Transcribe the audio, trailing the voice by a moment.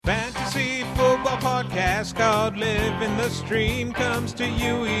podcast called Living the Stream comes to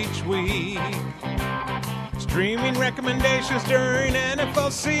you each week. Streaming recommendations during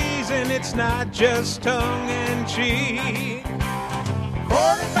NFL season, it's not just tongue-in-cheek.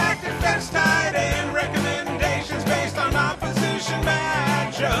 Quarterback, defense, tight end recommendations based on opposition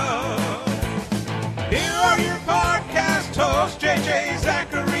matchup. Here are your podcast hosts, JJ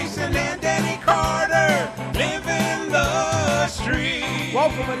Zacharyson and Danny Carter, living the stream.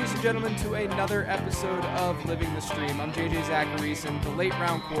 Welcome, ladies and gentlemen, to another episode of Living the Stream. I'm JJ Zacharyson, the late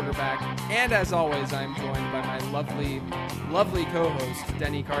round quarterback, and as always, I'm joined by my lovely co-host,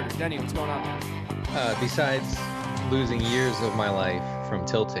 Danny Carter. Denny, what's going on, man? Besides losing years of my life from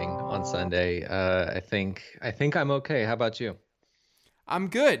tilting on Sunday, I think I'm okay. How about you? I'm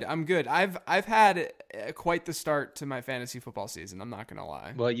good. I've had quite the start to my fantasy football season. I'm not gonna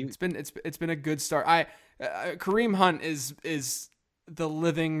lie. Well, it's been a good start. Kareem Hunt is the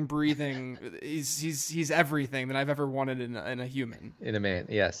living, breathing. He's everything that I've ever wanted in a human. In a man,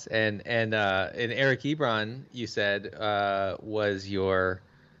 yes. And Eric Ebron, you said, was your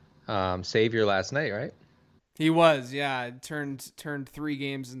savior last night, right? He was, yeah. Turned 3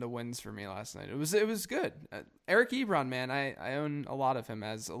 games into wins for me last night. It was good. Eric Ebron, man, I own a lot of him,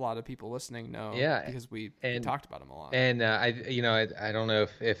 as a lot of people listening know. Yeah, because we talked about him a lot. And I don't know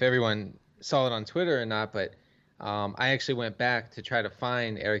if everyone saw it on Twitter or not, but I actually went back to try to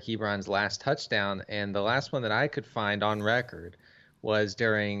find Eric Ebron's last touchdown, and the last one that I could find on record was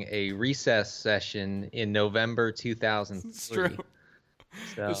during a recess session in November 2003. It's true.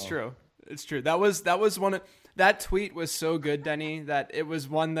 So. It's true. That was one of. That tweet was so good, Denny, that it was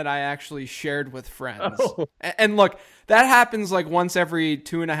one that I actually shared with friends. Oh. And look, that happens like once every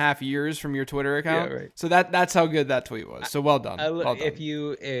 2.5 years from your Twitter account. Yeah, right. So that's how good that tweet was. So well done. Well done. If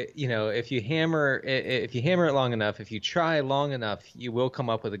you hammer it long enough, if you try long enough, you will come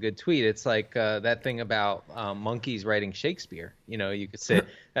up with a good tweet. It's like that thing about monkeys writing Shakespeare. You could sit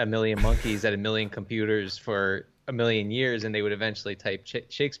a million monkeys at a million computers for a million years, and they would eventually type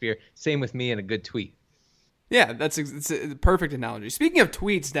Shakespeare. Same with me and a good tweet. Yeah, it's a perfect analogy. Speaking of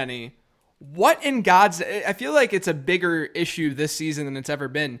tweets, Denny, what in God's... I feel like it's a bigger issue this season than it's ever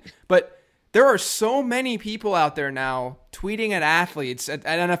been, but there are so many people out there now tweeting at athletes, at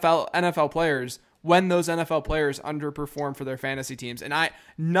NFL players, when those NFL players underperform for their fantasy teams. And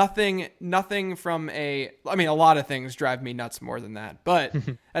nothing from a lot of things drive me nuts more than that, but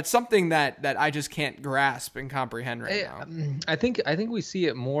that's something that I just can't grasp and comprehend right now. I think we see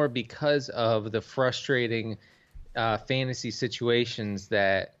it more because of the frustrating fantasy situations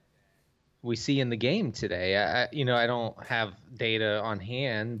that we see in the game today. I don't have data on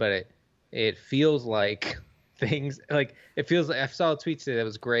hand, but it feels like things like I saw a tweet today that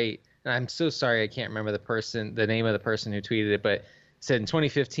was great. And I'm so sorry I can't remember the name of the person who tweeted it, but said in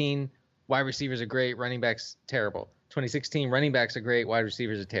 2015, wide receivers are great, running backs terrible. 2016, running backs are great, wide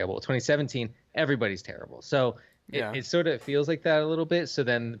receivers are terrible. 2017, everybody's terrible. So it sort of feels like that a little bit. So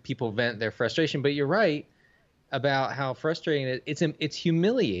then people vent their frustration. But you're right about how frustrating it is. It's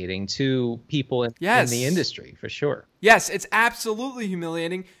humiliating to people in the industry, for sure. Yes, it's absolutely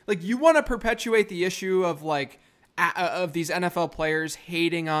humiliating. Like, you want to perpetuate the issue of of these NFL players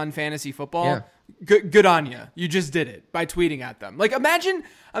hating on fantasy football. Yeah. Good on you. You just did it by tweeting at them. Like, imagine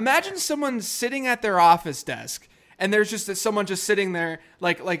someone sitting at their office desk and there's just someone just sitting there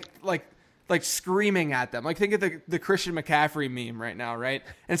like screaming at them. Like, think of the Christian McCaffrey meme right now, right?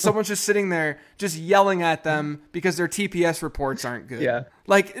 And someone's just sitting there just yelling at them because their TPS reports aren't good. Yeah.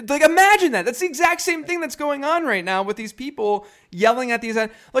 Like imagine that. That's the exact same thing that's going on right now with these people yelling at these.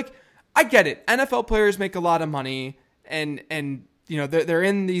 Like, I get it. NFL players make a lot of money, and they're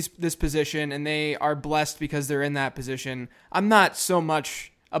in this position, and they are blessed because they're in that position. I'm not so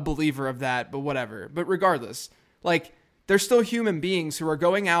much a believer of that, but whatever. But regardless, like, they're still human beings who are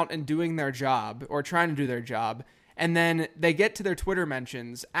going out and doing their job or trying to do their job, and then they get to their Twitter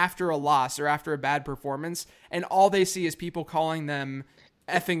mentions after a loss or after a bad performance, and all they see is people calling them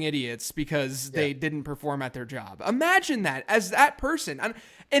effing idiots because they didn't perform at their job. Imagine that as that person.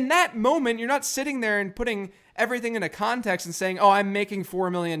 In that moment, you're not sitting there and putting everything into context and saying, oh, I'm making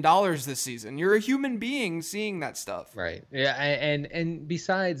 $4 million this season. You're a human being seeing that stuff. Right. Yeah. And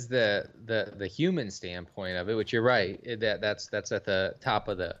besides the human standpoint of it, which you're right, that's at the top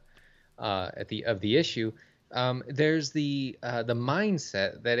of the issue. There's the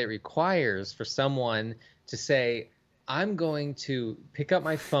mindset that it requires for someone to say, I'm going to pick up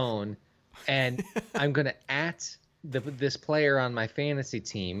my phone and I'm going to this player on my fantasy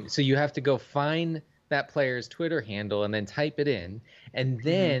team. So you have to go find that player's Twitter handle and then type it in. And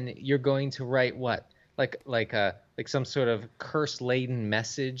then you're going to write what? like some sort of curse-laden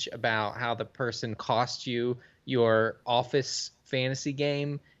message about how the person cost you your office fantasy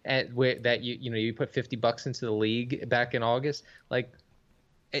game that you put $50 into the league back in August. Like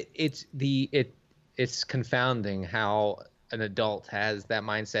it's confounding how an adult has that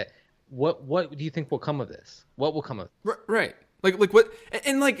mindset. What do you think will come of this? What will come of this? Right. Like what?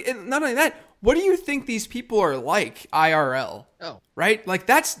 And not only that, what do you think these people are like IRL? Oh, right. Like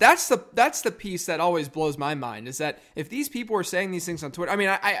that's the piece that always blows my mind, is that if these people are saying these things on Twitter, I mean,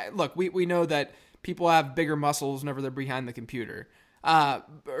 I look, we know that people have bigger muscles whenever they're behind the computer, or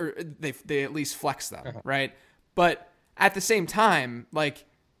they at least flex them, right? But at the same time, like,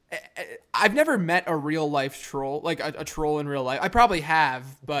 I've never met a real life troll, like a troll in real life. I probably have,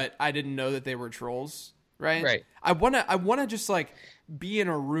 but I didn't know that they were trolls. Right. I wanna just like be in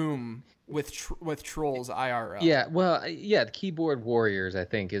a room with trolls IRL. Yeah. Well, yeah. The keyboard warriors, I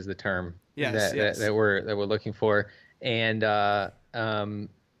think, is the term that we're looking for. And I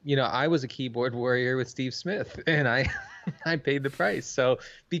was a keyboard warrior with Steve Smith, and I paid the price. So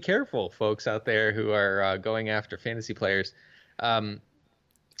be careful, folks out there who are going after fantasy players. I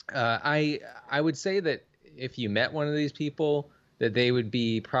would say that if you met one of these people, that they would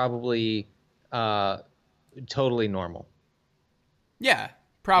be probably totally normal. Yeah,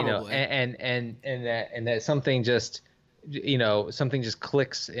 probably. And that something just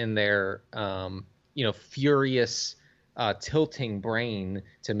clicks in their furious tilting brain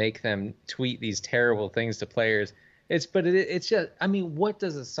to make them tweet these terrible things to players. It's just, I mean, what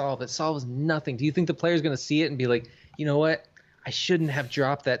does it solve? It solves nothing. Do you think the player's going to see it and be like, you know what? I shouldn't have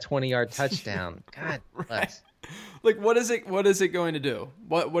dropped that 20-yard touchdown. God bless. Like, what is it going to do?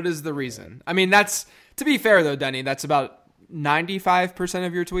 What is the reason? I mean, that's, to be fair though, Denny, that's about 95%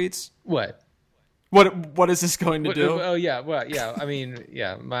 of your tweets. What is this going to do? Oh yeah, well yeah. I mean,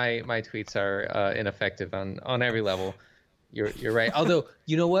 yeah, my tweets are ineffective on every level. You're right. Although,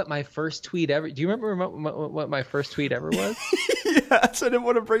 you know what, my first tweet ever. Do you remember what my first tweet ever was? Yes, I didn't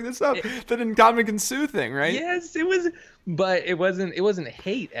want to bring this up. The Ndamukong Suh thing, right? Yes, it was, but it wasn't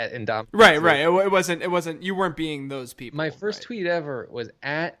hate at Ndamukong. Right. It wasn't. You weren't being those people. My first tweet ever was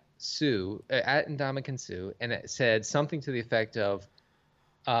at Ndamukong Suh, and it said something to the effect of,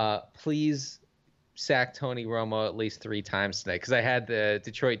 "Please sack Tony Romo at least 3 times today," because I had the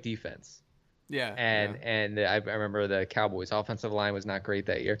Detroit defense. Yeah. And I remember the Cowboys' offensive line was not great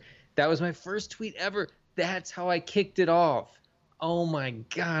that year. That was my first tweet ever. That's how I kicked it off. Oh my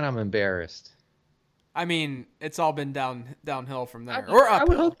God, I'm embarrassed. I mean, it's all been downhill from there, or uphill. I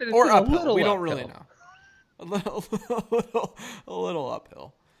would hope that it's uphill. A little we don't uphill. really know. A little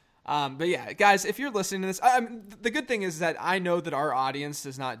uphill. But yeah, guys, if you're listening to this, the good thing is that I know that our audience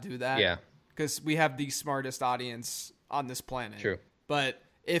does not do that. Yeah. Because we have the smartest audience on this planet. True. But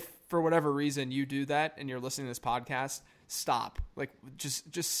if for whatever reason you do that and you're listening to this podcast, stop. Like,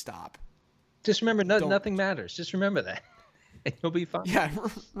 just stop. Just remember, nothing matters. Just remember that. And you'll be fine. Yeah,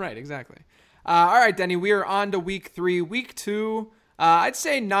 right, exactly. All right, Denny, we are on to week 3. Week 2, I'd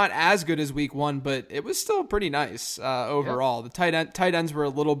say not as good as week 1, but it was still pretty nice overall. Yeah. The tight ends were a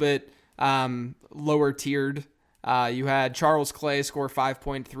little bit lower tiered. You had Charles Clay score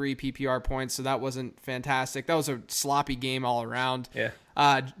 5.3 PPR points, so that wasn't fantastic. That was a sloppy game all around. Yeah.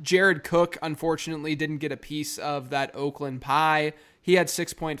 Jared Cook, unfortunately, didn't get a piece of that Oakland pie. He had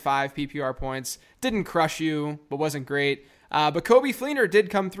 6.5 PPR points. Didn't crush you, but wasn't great. But Kobe Fleener did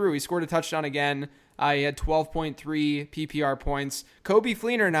come through. He scored a touchdown again. He had 12.3 PPR points. Kobe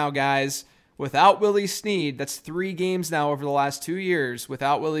Fleener now, guys, without Willie Snead, that's 3 games now over the last 2 years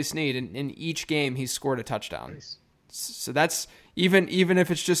without Willie Snead. In each game, he's scored a touchdown. Nice. So that's, even if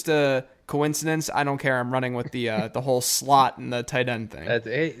it's just a coincidence, I don't care. I'm running with the whole slot and the tight end thing.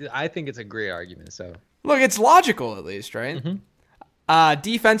 I think it's a great argument. So look, it's logical at least, right? Mm-hmm.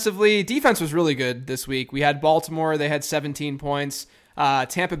 Defensively, defense was really good this week. We had Baltimore. They had 17 points.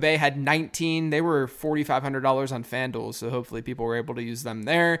 Tampa Bay had 19. They were $4,500 on FanDuel, so hopefully people were able to use them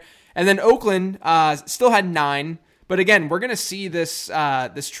there. And then Oakland still had 9. But again, we're going to see this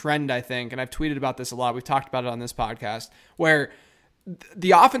trend, I think, and I've tweeted about this a lot. We've talked about it on this podcast, where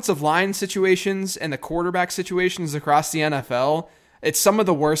the offensive line situations and the quarterback situations across the NFL, it's some of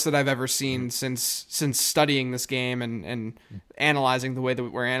the worst that I've ever seen since studying this game and analyzing the way that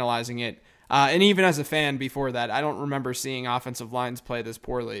we're analyzing it. And even as a fan before that, I don't remember seeing offensive lines play this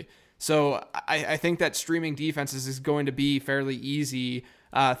poorly. So I think that streaming defenses is going to be fairly easy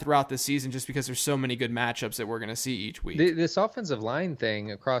throughout the season, just because there's so many good matchups that we're going to see each week. This offensive line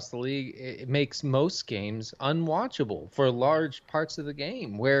thing across the league, it makes most games unwatchable for large parts of the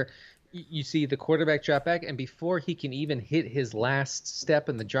game, where you see the quarterback drop back, and before he can even hit his last step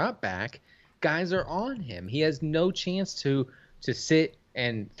in the drop back, guys are on him. He has no chance to sit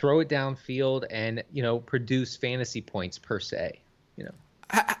and throw it downfield and, produce fantasy points per se,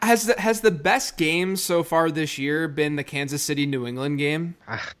 Has the best game so far this year been the Kansas City New England game?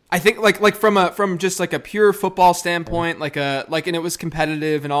 I think like from just like a pure football standpoint, and it was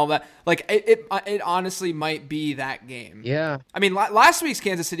competitive and all that. Like it honestly might be that game. Yeah. I mean, last week's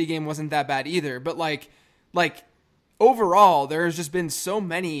Kansas City game wasn't that bad either, but like overall, there's just been so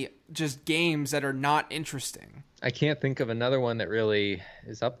many just games that are not interesting. I can't think of another one that really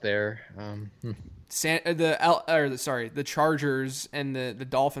is up there. The Chargers and the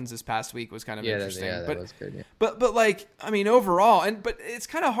Dolphins this past week was kind of interesting. That was good. Yeah. But like, I mean, overall, but it's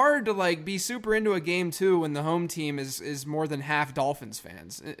kind of hard to like be super into a game too when the home team is more than half Dolphins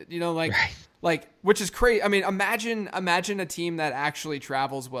fans. Right. Like, which is crazy. I mean, imagine a team that actually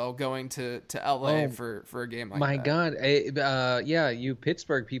travels well going to LA for a game like that. My God, you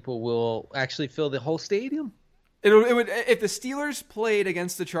Pittsburgh people will actually fill the whole stadium. It would if the Steelers played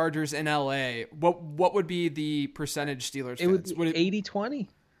against the Chargers in LA. What would be the percentage Steelers fans? Would it 80-20?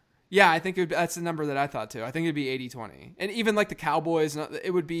 Yeah, I think that's the number that I thought too. I think it'd be 80-20. And even like the Cowboys,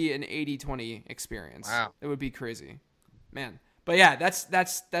 it would be an 80-20 experience. Wow. It would be crazy. Man. But yeah,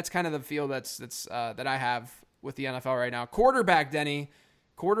 that's kind of the feel that I have with the NFL right now.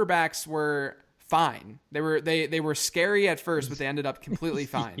 Quarterbacks were fine. They were scary at first, but they ended up completely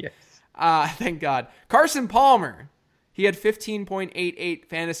fine. Yes. Thank God. Carson Palmer, he had 15.88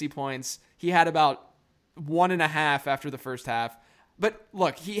 fantasy points. He had about 1.5 after the first half. But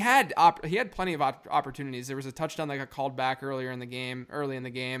look, he had plenty of opportunities. There was a touchdown that got called back early in the game.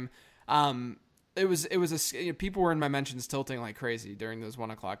 People were in my mentions tilting like crazy during those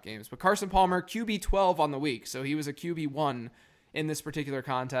 1:00 games. But Carson Palmer, QB 12 on the week, so he was a QB 1 in this particular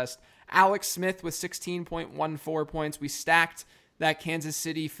contest. Alex Smith with 16.14 points. We stacked that Kansas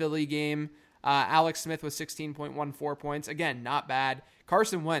City Philly game. Alex Smith with 16.14 points. Again, not bad.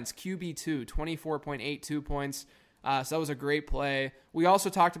 Carson Wentz, QB2, 24.82 points. So that was a great play. We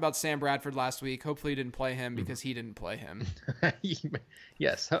also talked about Sam Bradford last week. Hopefully you didn't play him because he didn't play him.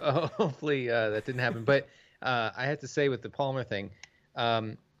 Yes, hopefully that didn't happen. But I have to say with the Palmer thing,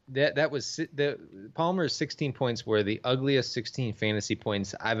 that was the Palmer's 16 points were the ugliest 16 fantasy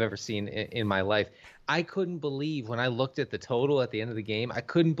points I've ever seen in my life. I couldn't believe when I looked at the total at the end of the game. I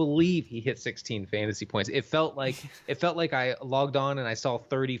couldn't believe he hit 16 fantasy points. It felt like I logged on and I saw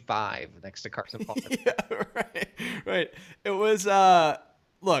 35 next to Carson Palmer. Yeah, right. It was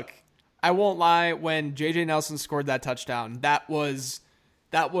look, I won't lie, when JJ Nelson scored that touchdown, that was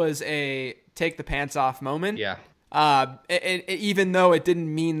a take the pants off moment. Yeah. Even though it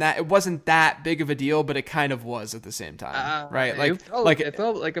didn't mean that, it wasn't that big of a deal, but it kind of was at the same time, right? It felt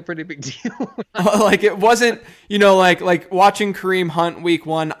like a pretty big deal. Like it wasn't, like watching Kareem Hunt week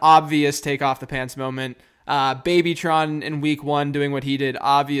 1, obvious take off the pants moment. Babytron in week 1 doing what he did,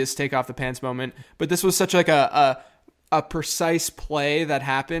 obvious take off the pants moment. But this was such like a precise play that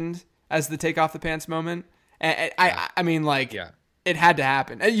happened as the take off the pants moment. And I mean, like. Yeah. It had to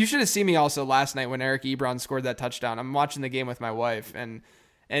happen. You should have seen me also last night when Eric Ebron scored that touchdown. I'm watching the game with my wife, and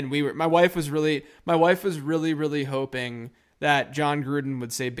my wife was really hoping that John Gruden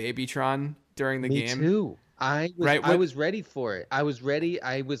would say Babytron during the game. Me too. I was ready for it. I was ready.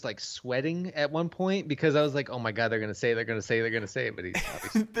 I was like sweating at one point because I was like, oh my God, they're gonna say it. But he's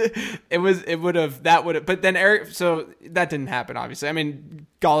obviously but then Eric. So that didn't happen. Obviously, I mean,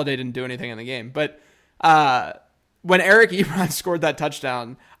 Galladay didn't do anything in the game, but. When Eric Ebron scored that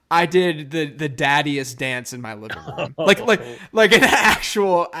touchdown, I did the daddiest dance in my living room, like an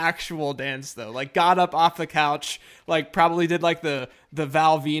actual dance though. Like got up off the couch, like probably did like the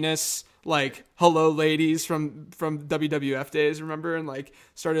Val Venus like hello ladies from WWF days, remember, and like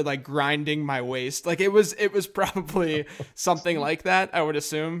started like grinding my waist. Like it was probably something like that, I would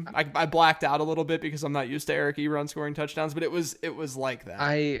assume. I blacked out a little bit because I'm not used to Eric Ebron scoring touchdowns, but it was like that.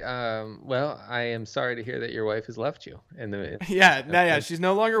 I am sorry to hear that your wife has left you. Yeah, she's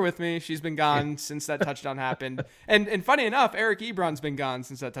no longer with me. She's been gone since that touchdown happened. And funny enough, Eric Ebron's been gone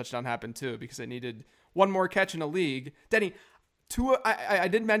since that touchdown happened too, because I needed one more catch in a league. Denny, I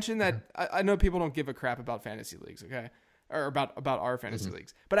did mention that I know people don't give a crap about fantasy leagues, okay, or about our fantasy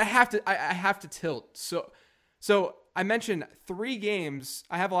leagues, but I have to tilt. So I mentioned 3 games.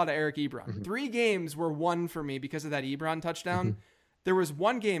 I have a lot of Eric Ebron. 3 games were won for me because of that Ebron touchdown. There was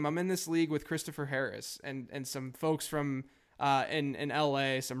one game. I'm in this league with Christopher Harris and some folks from in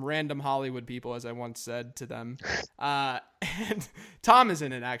LA, some random Hollywood people, as I once said to them. And Tom is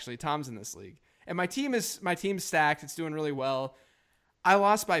in it actually. Tom's in this league. And my team's stacked. It's doing really well. I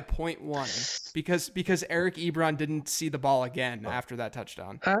lost by 0.1 because Eric Ebron didn't see the ball again after that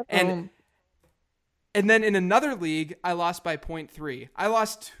touchdown. And then in another league, I lost by 0.3. I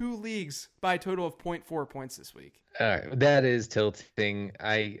lost 2 leagues by a total of 0.4 points this week. All right, that is tilting.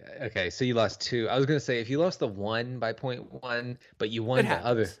 Okay, so you lost 2. I was gonna say if you lost the 1 by 0.1, but you won the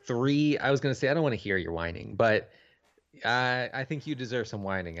other 3, I was gonna say I don't want to hear your whining, but I think you deserve some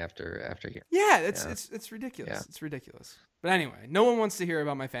whining after here. Yeah, it's ridiculous. Yeah. It's ridiculous. But anyway, no one wants to hear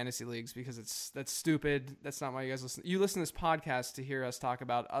about my fantasy leagues because that's stupid. That's not why you guys listen. You listen to this podcast to hear us talk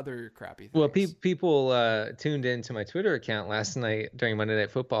about other crappy things. Well, people tuned into my Twitter account last night during Monday Night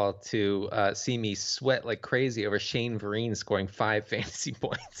Football to see me sweat like crazy over Shane Vereen scoring 5 fantasy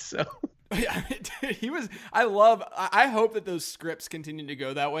points. So. Yeah, he was. I hope that those scripts continue to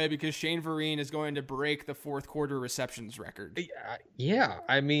go that way because Shane Vereen is going to break the fourth quarter receptions record. Yeah,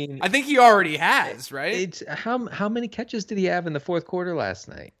 I mean, I think he already has, right? It's how many catches did he have in the fourth quarter last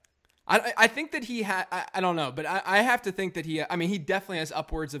night? I think that he had. I don't know, but I have to think that he. I mean, he definitely has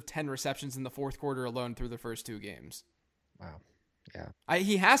upwards of 10 receptions in the fourth quarter alone through the first 2 games. Wow. Yeah.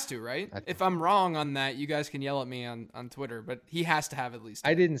 He has to, right? If I'm wrong on that, you guys can yell at me on Twitter, but he has to have at least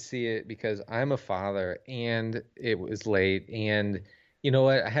 10. I didn't see it because I'm a father and it was late. And you know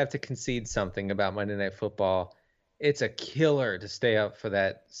what? I have to concede something about Monday Night Football. It's a killer to stay up for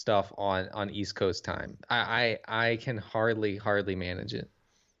that stuff on East Coast time. I can hardly manage it.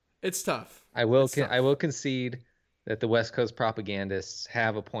 It's tough. I will concede that the West Coast propagandists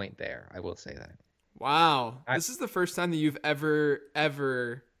have a point there. I will say that. Wow. This is the first time that you've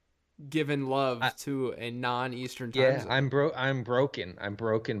ever given love to a non-Eastern time zone. I'm broken. I'm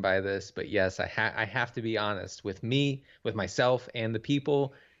broken by this, but yes, I have to be honest with myself and the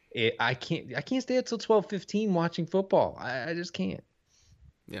people. I can't stay up till 12:15 watching football. I just can't.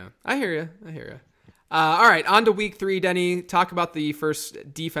 Yeah. I hear you. All right, on to week 3, Denny. Talk about the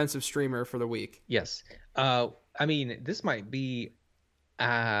first defensive streamer for the week. Yes. I mean, this might be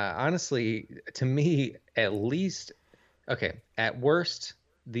honestly, to me, at least, okay, at worst,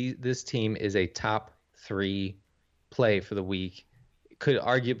 this team is a top 3 play for the week. Could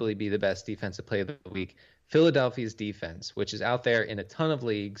arguably be the best defensive play of the week. Philadelphia's defense, which is out there in a ton of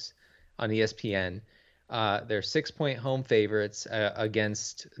leagues on ESPN. They're 6-point home favorites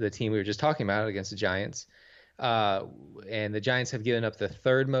against the team we were just talking about, against the Giants. And the Giants have given up the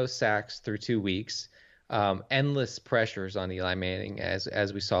 3rd most sacks through 2 weeks. Endless pressures on Eli Manning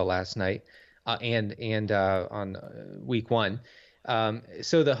as we saw last night and on week 1.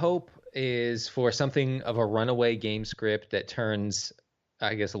 So the hope is for something of a runaway game script that turns,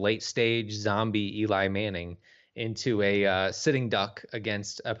 I guess, late stage zombie Eli Manning into a sitting duck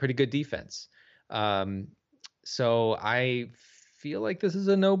against a pretty good defense. So I feel like this is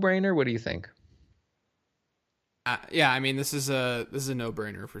a no-brainer. What do you think? Yeah, I mean this is a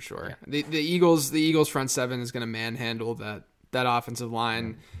no-brainer for sure. Yeah. The Eagles front 7 is going to manhandle that offensive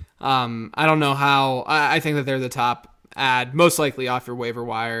line. I don't know how. I think that they're the top ad, most likely off your waiver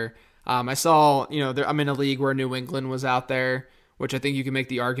wire. I saw, I'm in a league where New England was out there, which I think you can make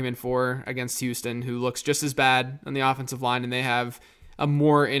the argument for against Houston, who looks just as bad on the offensive line, and they have a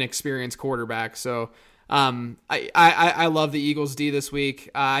more inexperienced quarterback. So I love the Eagles D this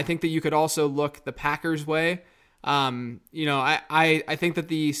week. I think that you could also look the Packers way. I think that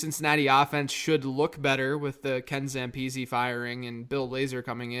the Cincinnati offense should look better with the Ken Zampese firing and Bill Lazor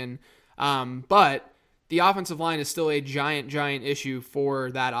coming in. But the offensive line is still a giant issue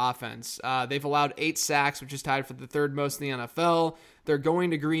for that offense. They've allowed 8 sacks, which is tied for the 3rd most in the NFL. They're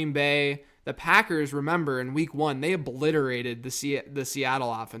going to Green Bay. The Packers, remember, in week 1, they obliterated the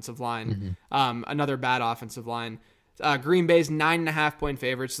Seattle offensive line, another bad offensive line. Green Bay's 9.5-point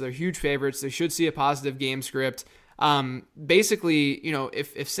favorites, so they're huge favorites. They should see a positive game script. Basically,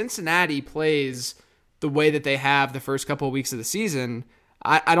 if Cincinnati plays the way that they have the first couple of weeks of the season,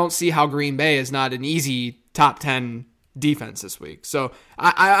 I don't see how Green Bay is not an easy top 10 defense this week. So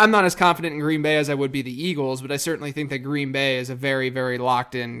I'm not as confident in Green Bay as I would be the Eagles, but I certainly think that Green Bay is a very, very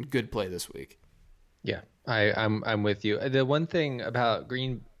locked in good play this week. Yeah, I'm with you. The one thing about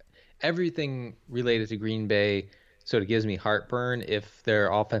everything related to Green Bay sort of gives me heartburn if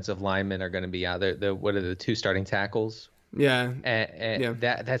their offensive linemen are going to be out there. What are the 2 starting tackles? Yeah. And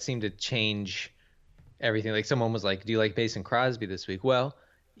that seemed to change everything. Like someone was like, do you like Mason Crosby this week? Well,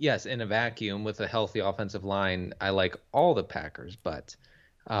 yes, in a vacuum with a healthy offensive line, I like all the Packers, but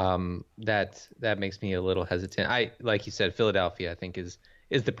that makes me a little hesitant. Like you said, Philadelphia, I think is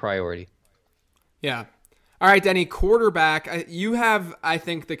the priority. Yeah. All right, Denny, quarterback. You have, I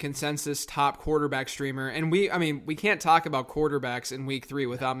think, the consensus top quarterback streamer, and we can't talk about quarterbacks in week 3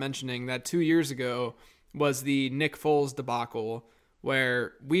 without mentioning that 2 years ago was the Nick Foles debacle,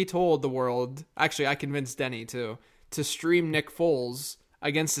 where we told the world, actually I convinced Denny to stream Nick Foles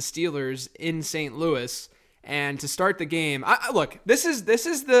against the Steelers in St. Louis. And to start the game, look, this is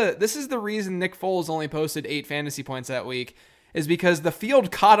the reason Nick Foles only posted 8 fantasy points that week, is because the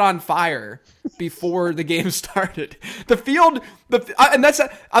field caught on fire before the game started.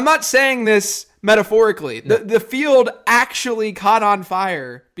 I'm not saying this metaphorically. No. The field actually caught on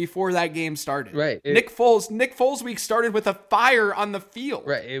fire before that game started. Right. Nick Foles week started with a fire on the field.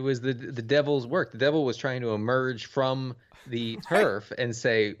 Right. It was the devil's work. The devil was trying to emerge from the turf and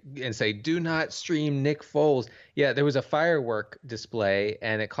say, do not stream Nick Foles. Yeah, there was a firework display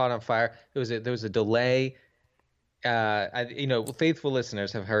and it caught on fire. There was a delay. Faithful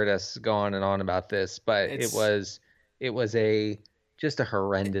listeners have heard us go on and on about this, but it was just a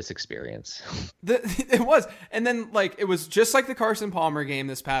horrendous experience. It was. And then it was just like the Carson Palmer game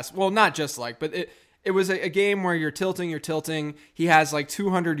this past, well, not just like, but it was a game where you're tilting. He has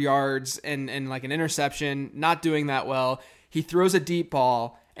 200 yards and an interception, not doing that well. He throws a deep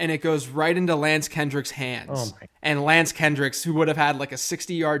ball and it goes right into Lance Kendrick's hands. Oh my. And Lance Kendricks, who would have had a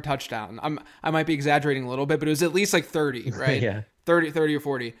 60-yard touchdown. I might be exaggerating a little bit, but it was at least 30, right? Yeah. 30 or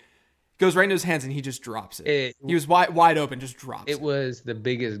 40. Goes right into his hands and he just drops it. He was wide open, just drops it. It was the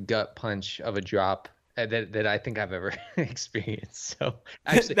biggest gut punch of a drop that I think I've ever experienced. So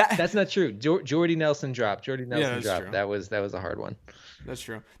actually, that's not true. Jordy Nelson dropped. True. That was a hard one. That's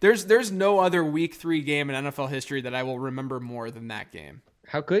true. There's no other Week 3 game in NFL history that I will remember more than that game.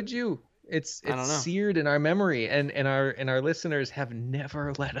 How could you? It's seared in our memory, and our listeners have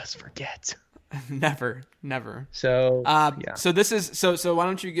never let us forget. Never. So yeah. So this is so. Why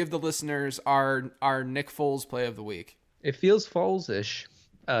don't you give the listeners our Nick Foles play of the week? It feels Foles-ish.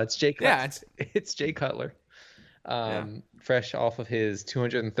 It's Jay Cutler. Yeah, it's Jay Cutler. Fresh off of his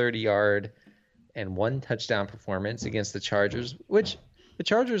 230-yard and 1 touchdown performance against the Chargers, which the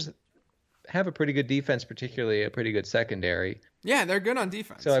Chargers have a pretty good defense, particularly a pretty good secondary. Yeah, they're good on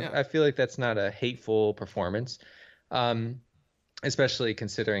defense. So I feel like that's not a hateful performance, especially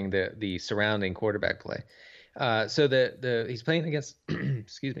considering the surrounding quarterback play. So he's playing against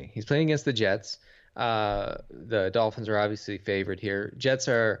he's playing against the Jets. The Dolphins are obviously favored here. Jets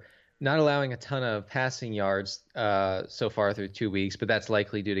are not allowing a ton of passing yards so far through 2 weeks, but that's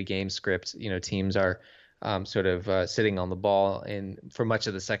likely due to game script. Teams are sort of sitting on the ball for much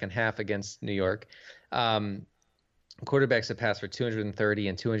of the second half against New York. Quarterbacks have passed for 230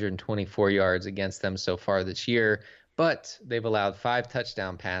 and 224 yards against them so far this year, but they've allowed 5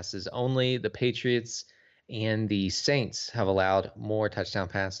 touchdown passes. Only the Patriots and the Saints have allowed more touchdown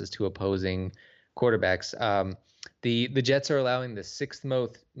passes to opposing quarterbacks. The Jets are allowing the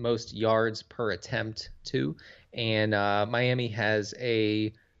 6th most yards per attempt too, and Miami has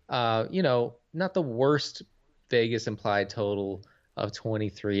a not the worst Vegas implied total of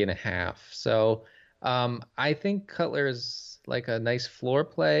 23.5. So I think Cutler is a nice floor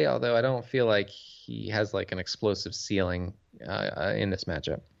play, although I don't feel like he has an explosive ceiling in this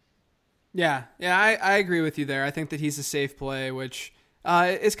matchup. Yeah, I agree with you there. I think that he's a safe play, which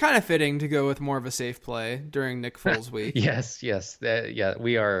is kind of fitting to go with more of a safe play during Nick Foles week. Yes,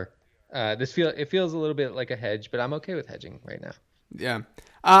 we are. It feels a little bit like a hedge, but I'm okay with hedging right now. Yeah.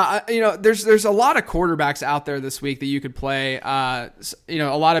 There's a lot of quarterbacks out there this week that you could play. A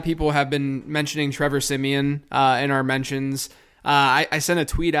lot of people have been mentioning Trevor Siemian in our mentions. I sent a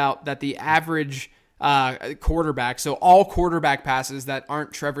tweet out that the average quarterback, so all quarterback passes that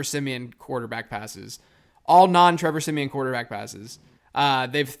aren't Trevor Siemian quarterback passes, all non-Trevor Siemian quarterback passes,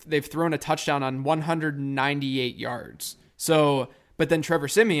 they've thrown a touchdown on 198 yards. So, but then Trevor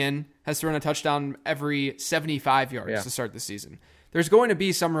Siemian has thrown a touchdown every 75 yards to start the season. There's going to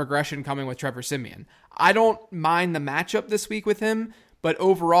be some regression coming with Trevor Siemian. I don't mind the matchup this week with him, but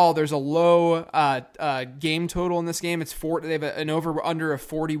overall, there's a low game total in this game. They have an over-under of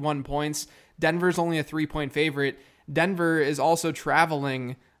 41 points. Denver's only a 3-point favorite. Denver is also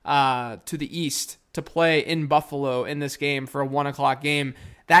traveling to the east to play in Buffalo in this game for a 1:00 game.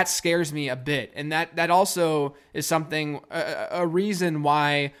 That scares me a bit, and that also is something, a reason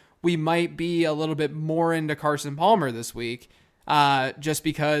why we might be a little bit more into Carson Palmer this week. Just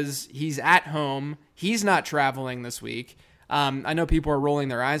because he's at home, he's not traveling this week. I know people are rolling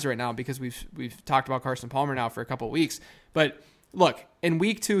their eyes right now because we've talked about Carson Palmer now for a couple of weeks. But look, in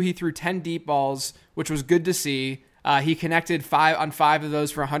week 2, he threw 10 deep balls, which was good to see. He connected 5 of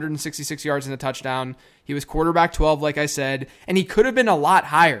those for 166 yards and a touchdown. He was quarterback 12, like I said, and he could have been a lot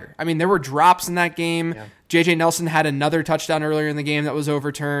higher. I mean, there were drops in that game. Yeah. J.J. Nelson had another touchdown earlier in the game that was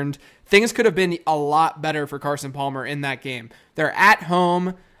overturned. Things could have been a lot better for Carson Palmer in that game. They're at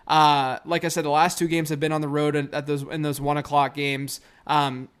home. Like I said, the last 2 games have been on the road in those 1:00 games.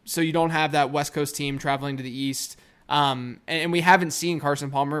 So you don't have that West Coast team traveling to the East. And we haven't seen Carson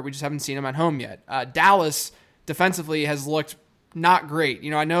Palmer. We just haven't seen him at home yet. Dallas defensively has looked not great.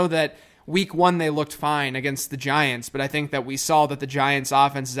 I know that week 1 they looked fine against the Giants, but I think that we saw that the Giants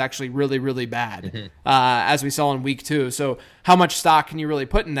offense is actually really, really bad, as we saw in week 2. So how much stock can you really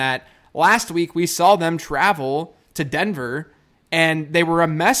put in that? Last week we saw them travel to Denver, and they were a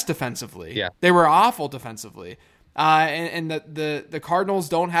mess defensively. Yeah. They were awful defensively. And the Cardinals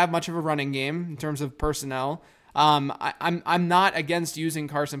don't have much of a running game in terms of personnel. I'm not against using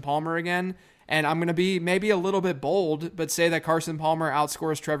Carson Palmer again, and I'm going to be maybe a little bit bold, but say that Carson Palmer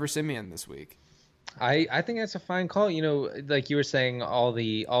outscores Trevor Siemian this week. I think that's a fine call. Like you were saying, all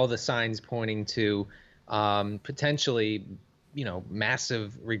the signs pointing to potentially,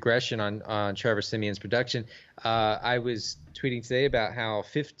 massive regression on Trevor Siemian's production. I was tweeting today about how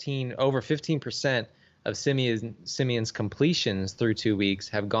over 15% of Siemian's completions through 2 weeks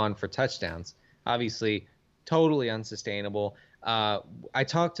have gone for touchdowns. Obviously, totally unsustainable. I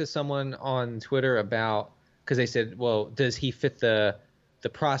talked to someone on Twitter because they said, well, does he fit the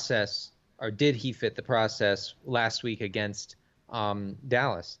process, or did he fit the process last week against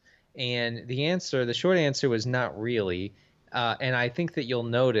Dallas? And the short answer was not really. And I think that you'll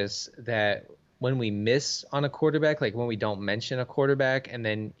notice that when we miss on a quarterback, like when we don't mention a quarterback and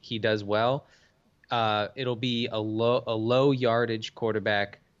then he does well, it'll be a low yardage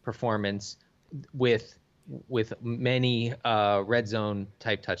quarterback performance with many red zone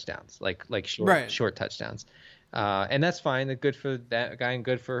type touchdowns, like short touchdowns, and that's fine. Good for that guy and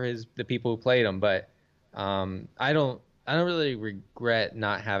good for the people who played him. But I don't really regret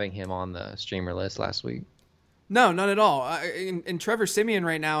not having him on the streamer list last week. No, not at all. And Trevor Siemian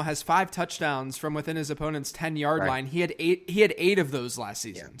right now has 5 touchdowns from within his opponent's 10-yard line. He had 8 of those last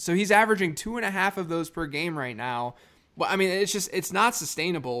season. Yeah. So he's averaging 2.5 of those per game right now. Well, I mean, it's not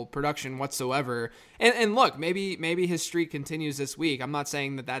sustainable production whatsoever. And look, maybe his streak continues this week. I'm not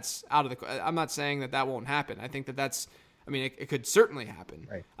saying that that's out of the. I'm not saying that won't happen. I think that that's. I mean, it could certainly happen.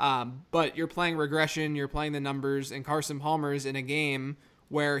 Right. But you're playing regression. You're playing the numbers, and Carson Palmer's in a game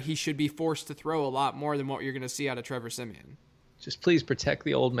where he should be forced to throw a lot more than what you're going to see out of Trevor Siemian. Just please protect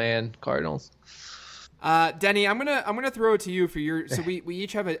the old man, Cardinals. Denny, I'm gonna throw it to you for your. So we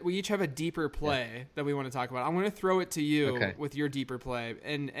each have a deeper play that we want to talk about. I'm gonna throw it to you with your deeper play.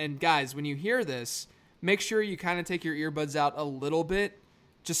 And guys, when you hear this, make sure you kind of take your earbuds out a little bit,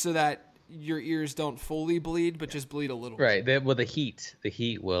 just so that your ears don't fully bleed, but just bleed a little. Right. Well, the heat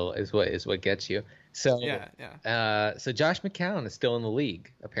is what gets you. So so Josh McCown is still in the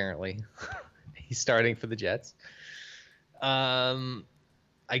league apparently. He's starting for the Jets.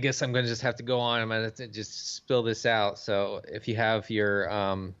 I guess I'm going to just have to go on. I'm going to just spill this out. So if you have your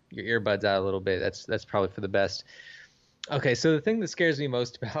earbuds out a little bit, that's probably for the best. Okay, so the thing that scares me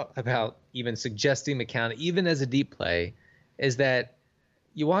most about even suggesting McCown, even as a deep play, is that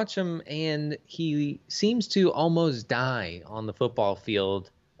you watch him and he seems to almost die on the football field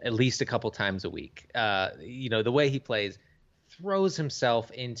at least a couple times a week. The way he plays throws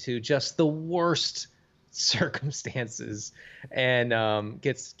himself into just the worst circumstances and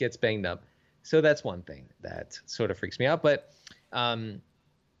gets banged up. So that's one thing that sort of freaks me out. But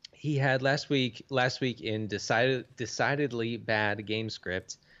he had last week in decidedly bad game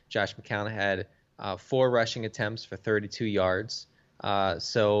script, Josh McCown had 4 rushing attempts for 32 yards.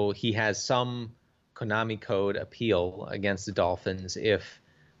 So he has some Konami code appeal against the Dolphins if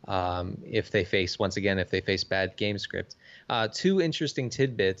they face bad game script. 2 interesting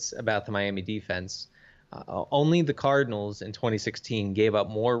tidbits about the Miami defense. Only the Cardinals in 2016 gave up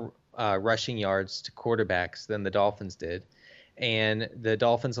more rushing yards to quarterbacks than the Dolphins did. And the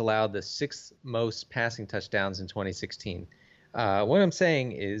Dolphins allowed the 6th most passing touchdowns in 2016. What I'm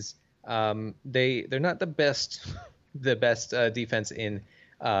saying is they're not the best defense in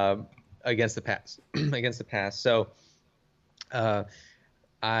against the pass. So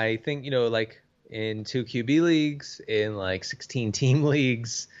I think, like in 2 QB leagues, in like 16 team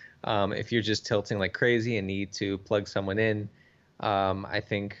leagues, if you're just tilting like crazy and need to plug someone in, I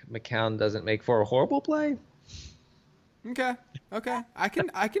think McCown doesn't make for a horrible play. Okay. I can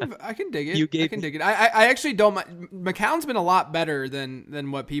dig it. I can dig it. I actually don't. McCown's been a lot better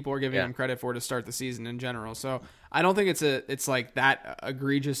than what people are giving him credit for to start the season in general. So I don't think it's like that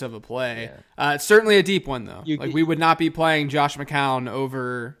egregious of a play. Yeah. It's certainly a deep one though. We would not be playing Josh McCown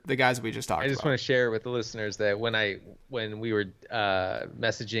over the guys we just talked about. I just want to share with the listeners that when we were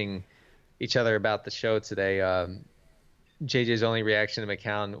messaging each other about the show today, JJ's only reaction to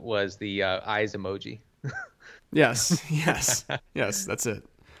McCown was the eyes emoji. Yes, that's it.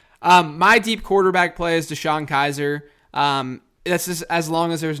 My deep quarterback play is Deshaun Kaiser. That's just as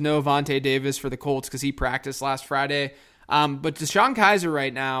long as there's no Vontae Davis for the Colts because he practiced last Friday. But DeShone Kizer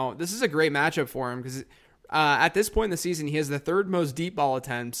right now, this is a great matchup for him because at this point in the season, he has the third most deep ball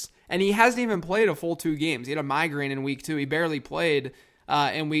attempts, and he hasn't even played a full 2 games. He had a migraine in week 2. He barely played,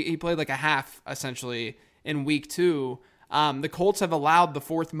 and he played like a half, essentially, in week 2. The Colts have allowed the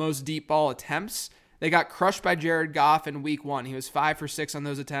 4th most deep ball attempts. They got crushed by Jared Goff in week 1. He was 5 for 6 on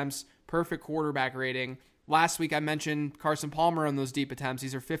those attempts. Perfect quarterback rating. Last week I mentioned Carson Palmer on those deep attempts.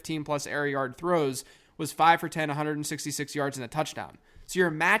 These are 15-plus air yard throws. Was 5 for 10, 166 yards and a touchdown. So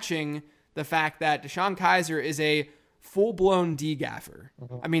you're matching the fact that DeShone Kizer is a full-blown D-gaffer.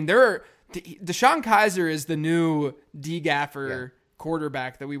 Mm-hmm. I mean, DeShone Kizer is the new D-gaffer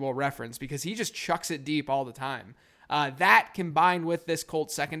quarterback that we will reference because he just chucks it deep all the time. That combined with this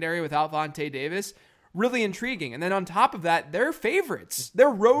Colts secondary without Vontae Davis, really intriguing. And then on top of that, they're favorites. They're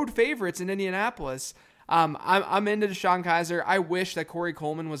road favorites in Indianapolis. I'm into DeShone Kizer. I wish that Corey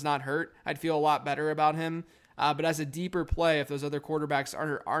Coleman was not hurt. I'd feel a lot better about him. But as a deeper play, if those other quarterbacks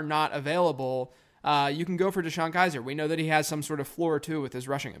are not available, you can go for DeShone Kizer. We know that he has some sort of floor too with his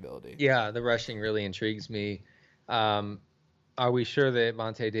rushing ability. Yeah, the rushing really intrigues me. Are we sure that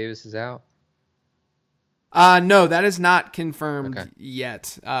Vontae Davis is out? No, that is not confirmed yet.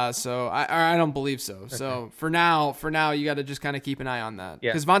 So I don't believe so. Okay. So for now, you got to just kind of keep an eye on that.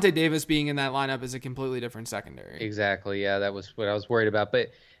 Because Vontae Davis being in that lineup is a completely different secondary. Exactly. Yeah, that was what I was worried about.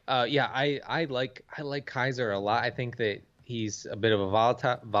 But I like Kizer a lot. I think that he's a bit of a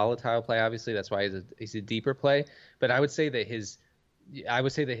volatile play. Obviously, that's why he's a deeper play. But I would say that his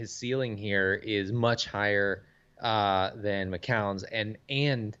ceiling here is much higher than McCown's,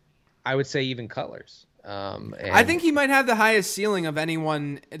 and I would say even Cutler's. I think he might have the highest ceiling of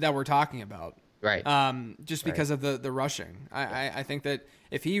anyone that we're talking about. Right. Just because of the rushing. I think that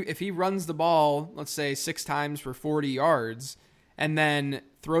if he runs the ball, let's say 6 times for 40 yards and then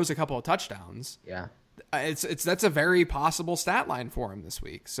throws a couple of touchdowns. Yeah. That's a very possible stat line for him this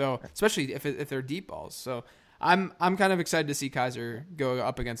week. So, especially if they're deep balls. So, I'm kind of excited to see Kizer go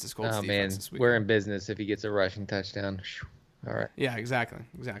up against this Colts defense this week. We're in business if he gets a rushing touchdown. All right. Yeah, exactly.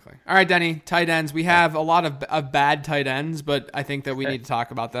 All right, Denny, tight ends. We have a lot of bad tight ends, but I think that we need to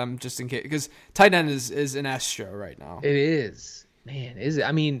talk about them just in case, because tight end is an S show right now. It is. Man, is it?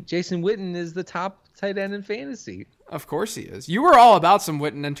 I mean, Jason Witten is the top tight end in fantasy. Of course he is. You were all about some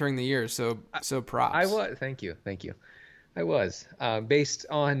Witten entering the year, so props. I was. Thank you. I was, based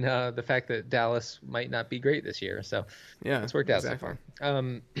on the fact that Dallas might not be great this year. So yeah, it's worked out so far.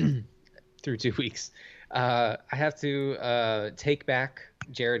 Through 2 weeks. I have to take back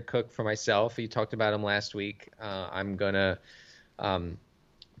Jared Cook for myself. You talked about him last week. I'm going to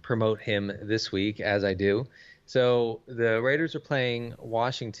promote him this week, as I do. So the Raiders are playing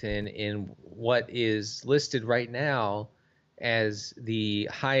Washington in what is listed right now as the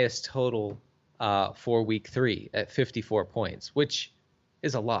highest total for week 3 at 54 points, which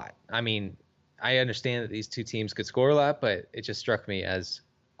is a lot. I mean, I understand that these two teams could score a lot, but it just struck me as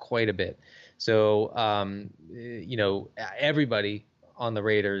quite a bit. So, everybody on the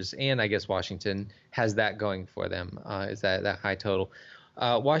Raiders and I guess Washington has that going for them, is that high total.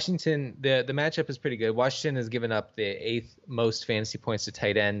 Washington, the matchup is pretty good. Washington has given up the 8th most fantasy points to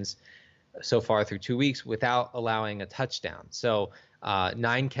tight ends so far through 2 weeks without allowing a touchdown. So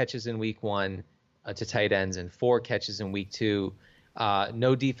 9 catches in week 1 to tight ends and 4 catches in week 2.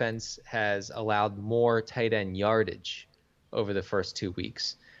 No defense has allowed more tight end yardage over the first 2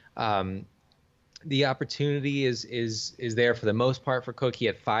 weeks. The opportunity is there for the most part for Cook. He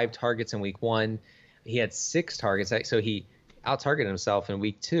had 5 targets in week 1. He had 6 targets, so he out-targeted himself in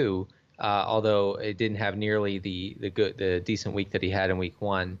week 2, although it didn't have nearly the decent week that he had in week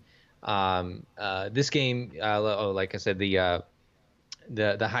 1. This game, like I said, the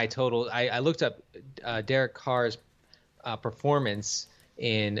high total. I looked up Derek Carr's performance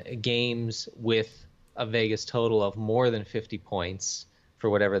in games with a Vegas total of more than 50 points,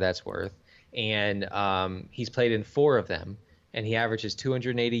 for whatever that's worth. And he's played in 4 of them, and he averages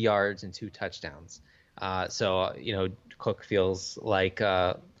 280 yards and 2 touchdowns. So Cook feels like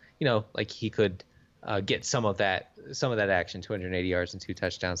like he could get some of that action, 280 yards and 2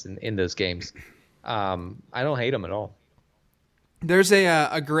 touchdowns in those games. I don't hate him at all. There's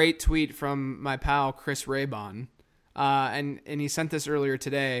a great tweet from my pal Chris Raybon, and he sent this earlier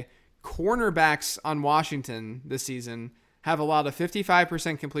today. Cornerbacks on Washington this season have allowed a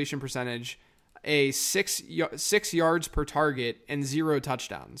 55% completion percentage, a 6 yards per target, and 0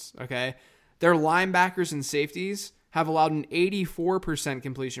 touchdowns. Okay, their linebackers and safeties have allowed an 84%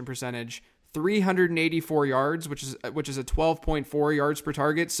 completion percentage, 384 yards, which is a 12.4 yards per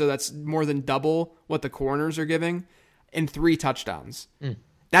target. So that's more than double what the corners are giving. and 3 touchdowns.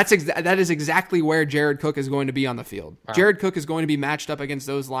 That is exactly where Jared Cook is going to be on the field. Wow. Jared Cook is going to be matched up against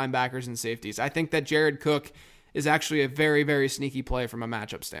those linebackers and safeties. I think that Jared Cook is actually a very, very sneaky play from a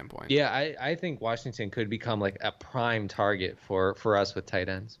matchup standpoint. Yeah, I think Washington could become like a prime target for us with tight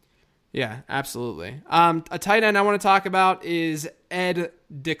ends. Yeah, absolutely. A tight end I want to talk about is Ed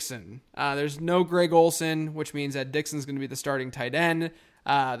Dickson. There's no Greg Olsen, which means Ed Dixon's going to be the starting tight end.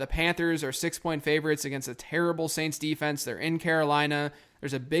 The Panthers are 6-point favorites against a terrible Saints defense. They're in Carolina.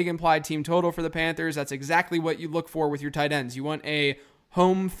 There's a big implied team total for the Panthers. That's exactly what you look for with your tight ends. You want a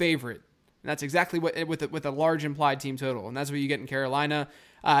home favorite. And that's exactly what with a large implied team total, and that's what you get in Carolina.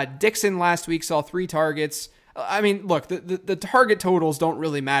 Dixon last week saw 3 targets. I mean, look, the target totals don't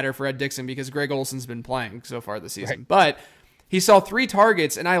really matter for Ed Dickson because Greg Olsen's been playing so far this season. Right. But he saw 3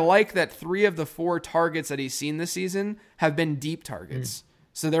 targets, and I like that 3 of the 4 targets that he's seen this season have been deep targets.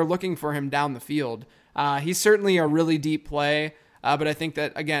 So they're looking for him down the field. He's certainly a really deep play, but I think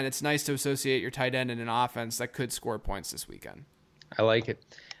that, again, it's nice to associate your tight end in an offense that could score points this weekend. I like it.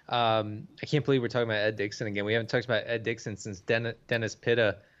 I can't believe we're talking about Ed Dickson again. We haven't talked about Ed Dickson since Dennis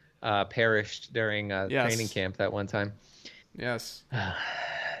Pitta perished during training camp that one time. Yes.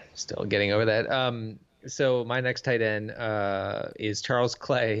 Still getting over that. So my next tight end is Charles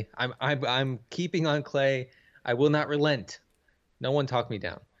Clay. I'm keeping on Clay. I will not relent. No one talk me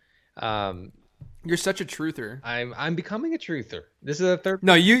down. You're such a truther. I'm becoming a truther. This is a third.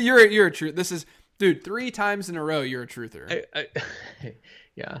 No, you're a truth. This is, dude, 3 times in a row you're a truther.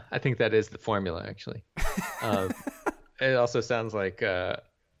 Yeah, I think that is the formula, actually. It also sounds like an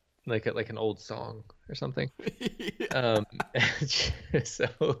old song or something.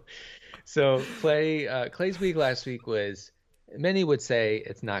 So Clay's week last week was, many would say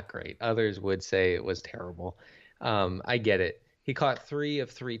it's not great. Others would say it was terrible. I get it. He caught 3 of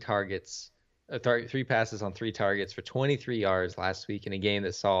 3 targets, 3 passes on 3 targets for 23 yards last week in a game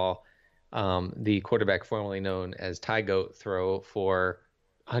that saw the quarterback formerly known as Ty Goat throw for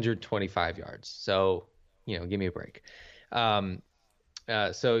 125 yards. So, give me a break.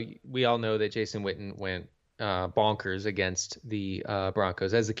 So we all know that Jason Witten went bonkers against the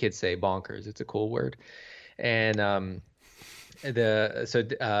Broncos. As the kids say, bonkers. It's a cool word. And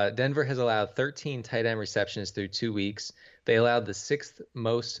Denver has allowed 13 tight end receptions through 2 weeks. They allowed the 6th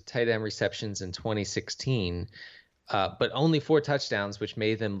most tight end receptions in 2016, but only 4 touchdowns, which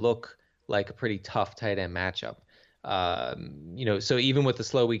made them look like a pretty tough tight end matchup. So even with the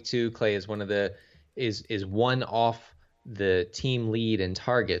slow week 2, Clay is is one off the team lead in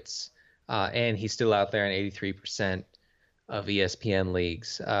targets, and he's still out there in 83% of ESPN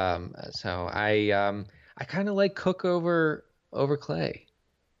leagues. So I kind of like Cook over Clay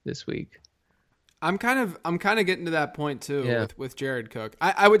this week. I'm kind of getting to that point too with Jared Cook.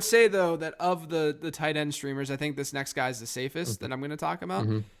 I would say though that of the tight end streamers, I think this next guy is the safest that I'm going to talk about.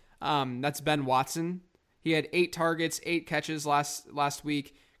 That's Ben Watson. He had 8 targets, 8 catches last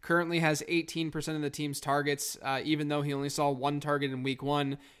week. Currently has 18% of the team's targets, even though he only saw 1 target in week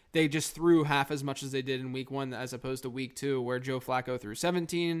 1. They just threw half as much as they did in week 1 as opposed to week 2, where Joe Flacco threw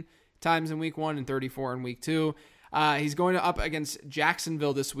 17 times in week 1 and 34 in week 2. He's going up against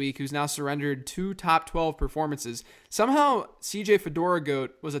Jacksonville this week, who's now surrendered 2 top 12 performances. Somehow, CJ Fedora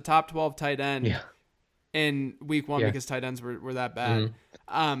Goat was a top 12 tight end in week 1 because tight ends were that bad.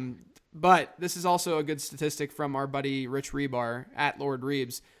 But this is also a good statistic from our buddy Rich Rebar at Lord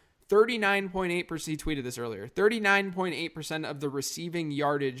Reeves. 39.8%, he tweeted this earlier, 39.8% of the receiving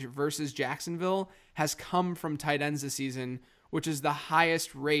yardage versus Jacksonville has come from tight ends this season, which is the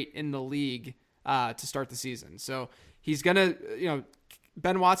highest rate in the league to start the season. So he's going to,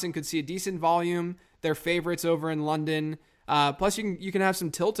 Ben Watson could see a decent volume. They're favorites over in London. Plus you can have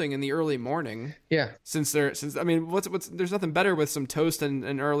some tilting in the early morning. Yeah. Since there's nothing better with some toast and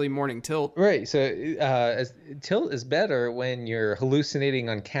an early morning tilt. Right. So tilt is better when you're hallucinating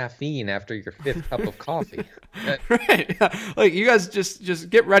on caffeine after your 5th cup of coffee. Right. Yeah. Like you guys just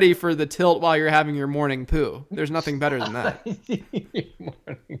get ready for the tilt while you're having your morning poo. There's nothing better than that.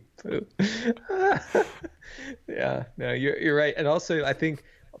 Morning poo. Yeah. No, you're right. And also I think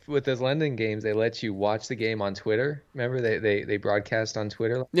with those London games, they let you watch the game on Twitter. Remember, they broadcast on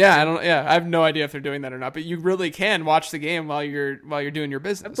Twitter. Yeah, I have no idea if they're doing that or not. But you really can watch the game while you're doing your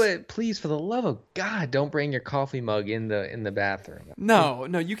business. But please, for the love of God, don't bring your coffee mug in the bathroom. No,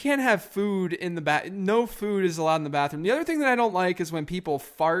 you can't have food in the bath. No food is allowed in the bathroom. The other thing that I don't like is when people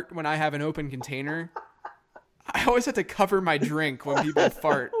fart when I have an open container. I always have to cover my drink when people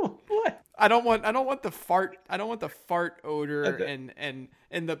fart. What? I don't want the fart. I don't want the fart odor and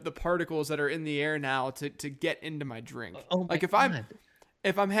the particles that are in the air now to get into my drink. Oh my God.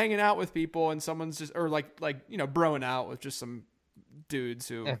 if I'm hanging out with people and someone's just, or like, broing out with just some dudes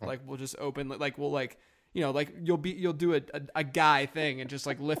who like will just open, like, will like, like you'll do a guy thing and just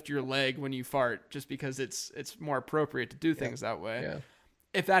like lift your leg when you fart just because it's more appropriate to do things that way. Yeah.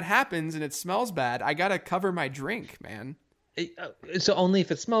 If that happens and it smells bad, I got to cover my drink, man. So only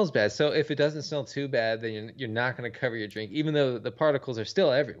if it smells bad. So if it doesn't smell too bad, then you're not going to cover your drink, even though the particles are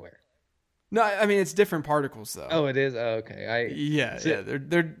still everywhere. No, I mean it's different particles though. Oh, it is. Oh, okay.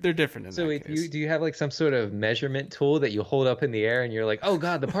 They're different. In so that case. do you have like some sort of measurement tool that you hold up in the air and you're like, oh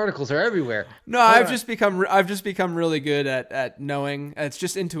god, the particles are everywhere? No, I've just become really good at knowing. It's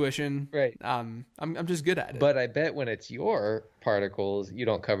just intuition. Right. I'm just good at it. But I bet when it's your particles, you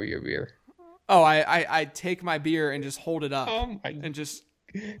don't cover your beer. Oh, I take my beer and just hold it up and just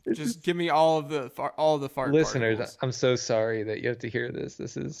give me all of the fart Listeners, particles. I'm so sorry that you have to hear this.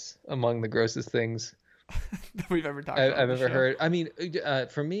 This is among the grossest things that we've ever talked about. I've ever heard. I mean,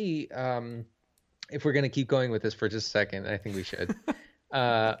 for me, if we're gonna keep going with this for just a second, I think we should.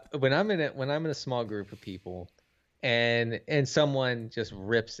 When I'm in a small group of people, and someone just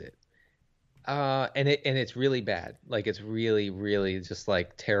rips it, and it's really bad, like it's really really just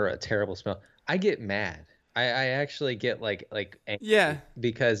like terrible smell. I get mad. I actually get like angry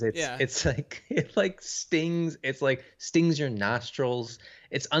because it's like it like stings. It's like stings your nostrils.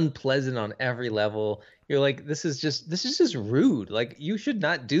 It's unpleasant on every level. You're like, this is just rude. Like you should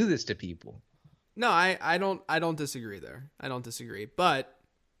not do this to people. No, I don't disagree there. I don't disagree. But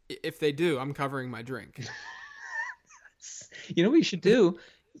if they do, I'm covering my drink. You know what you should do?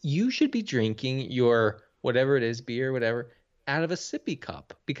 You should be drinking your whatever it is, beer, whatever, out of a sippy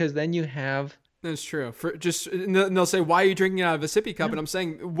cup, because then you have. That's true. And they'll say, "Why are you drinking out of a sippy cup?" And I'm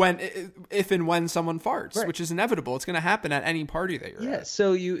saying, if and when someone farts, which is inevitable, it's going to happen at any party that you're at. Yeah.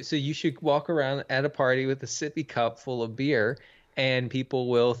 So you should walk around at a party with a sippy cup full of beer, and people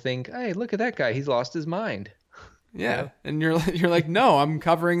will think, "Hey, look at that guy. He's lost his mind." Yeah, and you're like, "No, I'm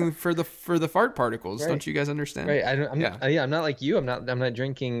covering for the fart particles." Right. Don't you guys understand? Right. I'm not like you. I'm not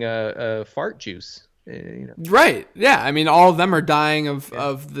drinking fart juice. Right. Yeah. I mean, all of them are dying of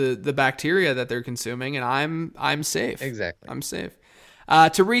the bacteria that they're consuming, and I'm safe. Exactly. I'm safe.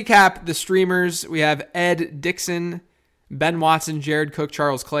 To recap, the streamers, we have Ed Dixon, Ben Watson, Jared Cook,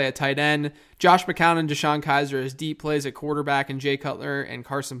 Charles Clay at tight end, Josh McCown and Deshaun Kaiser as deep plays at quarterback, and Jay Cutler and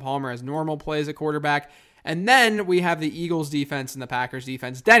Carson Palmer as normal plays at quarterback. And then we have the Eagles defense and the Packers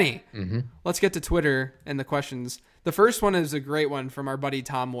defense. Denny, let's get to Twitter and the questions. The first one is a great one from our buddy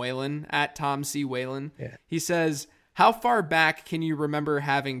Tom Whalen, at Tom C. Whalen. Yeah. He says, how far back can you remember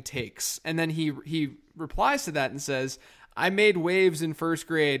having takes? And then he replies to that and says, I made waves in first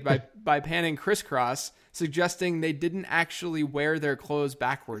grade by panning crisscross, suggesting they didn't actually wear their clothes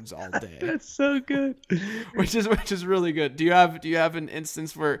backwards all day. That's so good. which is really good. Do you have an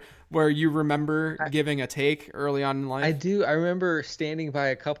instance where you remember giving a take early on in life? I do. I remember standing by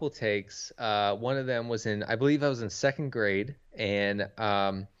a couple takes. One of them was I believe I was in second grade, and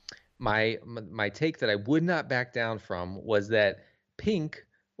my take that I would not back down from was that pink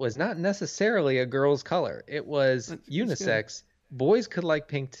was not necessarily a girl's color. It was unisex. Boys could like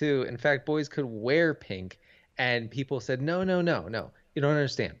pink too. In fact, boys could wear pink. And people said, no. You don't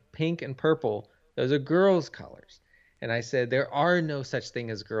understand. Pink and purple, those are girls' colors. And I said, there are no such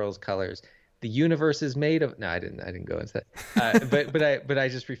thing as girls' colors. The universe is made of. No, I didn't go into that. But I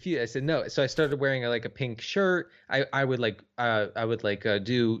just refused. I said no. So I started wearing like a pink shirt. I would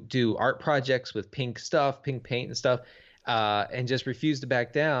do art projects with pink stuff, pink paint and stuff. And just refused to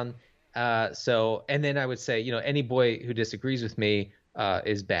back down. And then I would say, any boy who disagrees with me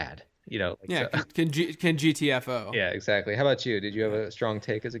is bad. Can GTFO. Yeah, exactly. How about you? Did you have a strong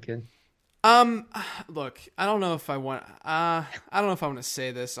take as a kid? Look, I don't know if I want to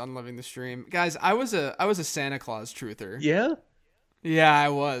say this on Living the Stream, guys. I was a Santa Claus truther. Yeah. Yeah, I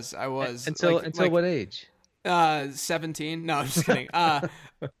was. Until what age? 17. No, I'm just kidding.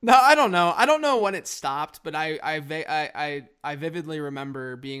 No, I don't know. I don't know when it stopped, but I vividly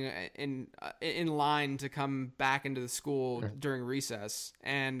remember being in line to come back into the school during recess,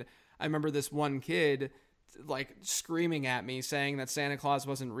 and I remember this one kid like screaming at me saying that Santa Claus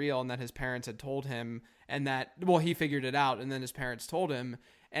wasn't real and that his parents had told him, and that he figured it out and then his parents told him.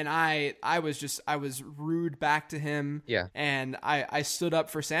 And I was rude back to him. Yeah. And I stood up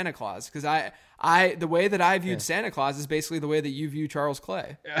for Santa Claus because the way that I viewed Santa Claus is basically the way that you view Charles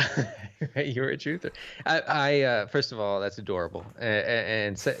Clay. Right, you're a truther. I first of all, that's adorable.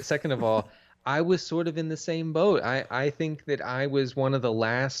 And second of all, I was sort of in the same boat. I think that I was one of the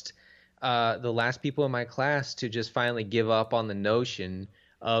last people in my class to just finally give up on the notion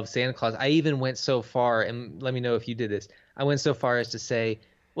of Santa Claus. I even went so far, and let me know if you did this. I went so far as to say,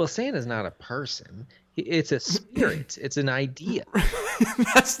 well, Santa's not a person. It's a spirit. It's an idea.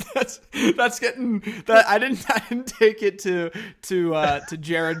 that's getting that. I didn't take it to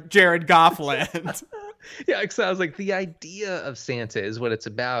Jared Goff land. Yeah, because I was like, the idea of Santa is what it's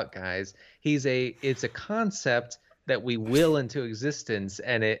about, guys. It's a concept that we will into existence,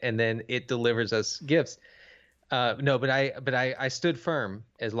 and then it delivers us gifts. No, but I stood firm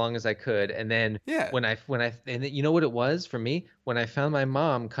as long as I could, and then when I and you know what it was for me, when I found my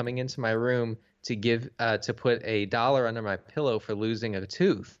mom coming into my room to put $1 under my pillow for losing a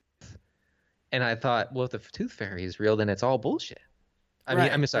tooth, and I thought, well, if the tooth fairy is real, then it's all bullshit.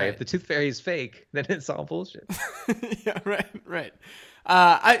 I'm sorry, if the tooth fairy is fake, then it's all bullshit. Yeah, right.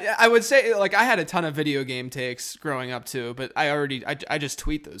 I would say, like, I had a ton of video game takes growing up too, but I just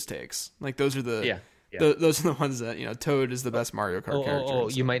tweet those takes. Like, those are the those are the ones that, you know, Toad is the best Mario Kart character. Oh,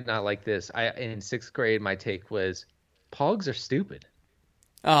 you might not like this. In 6th grade, my take was, Pogs are stupid.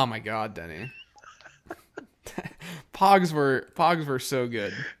 Oh my God, Denny. Pogs were so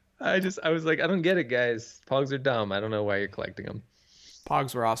good. I was like, I don't get it, guys. Pogs are dumb. I don't know why you're collecting them.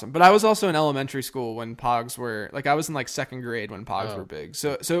 Pogs were awesome. But I was also in elementary school when Pogs were, like, I was in like 2nd grade when Pogs were big.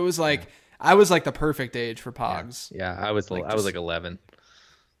 So it was like, I was like the perfect age for Pogs. Yeah, I was like 11.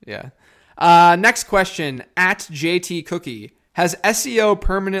 Yeah. Next question, at JT Cookie. Has SEO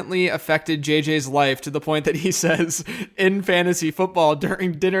permanently affected JJ's life to the point that he says in fantasy football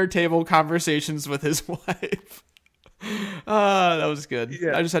during dinner table conversations with his wife? That was good.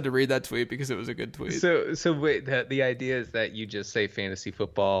 Yeah. I just had to read that tweet because it was a good tweet. So wait, the idea is that you just say fantasy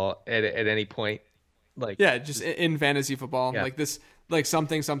football at any point, like just in fantasy football, like this, like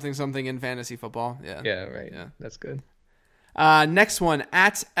something in fantasy football. Yeah, right. Yeah, that's good. Next one,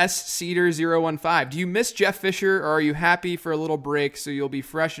 at scedar015. Do you miss Jeff Fisher, or are you happy for a little break so you'll be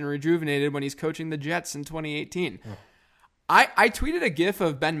fresh and rejuvenated when he's coaching the Jets in 2018? I tweeted a gif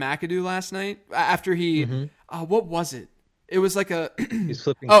of Ben McAdoo last night after he what was it? It was like a he's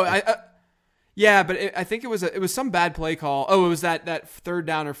flipping. Yeah, but I think it was some bad play call. Oh, it was that 3rd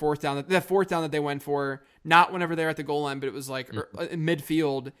down or 4th down, that 4th down that they went for, not whenever they're at the goal line, but it was like in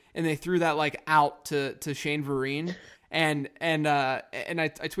midfield, and they threw that like out to Shane Vereen. And I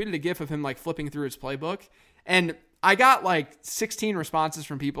tweeted a gif of him like flipping through his playbook, and I got like 16 responses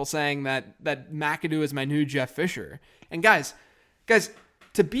from people saying that McAdoo is my new Jeff Fisher. And guys,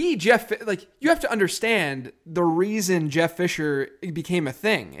 to be Jeff, like, you have to understand the reason Jeff Fisher became a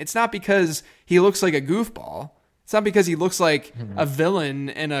thing. It's not because he looks like a goofball. It's not because he looks like a villain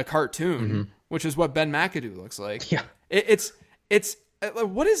in a cartoon, which is what Ben McAdoo looks like. Yeah, it's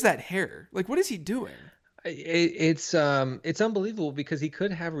what is that hair? Like, what is he doing? It's unbelievable because he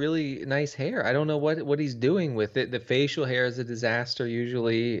could have really nice hair. I don't know what he's doing with it. The facial hair is a disaster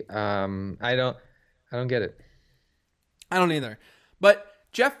usually. I don't get it. I don't either. But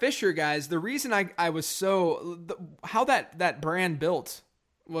Jeff Fisher, guys, the reason I was how that brand built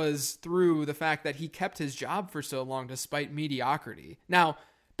was through the fact that he kept his job for so long despite mediocrity. Now,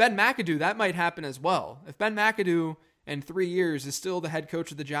 Ben McAdoo, that might happen as well. If Ben McAdoo in 3 years is still the head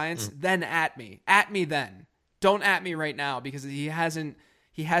coach of the Giants, then at me then. Don't at me right now, because he hasn't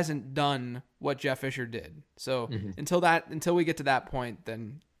done what Jeff Fisher did. So until we get to that point,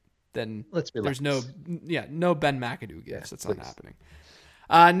 then let's relax. There's no Ben McAdoo gifts. That's not happening.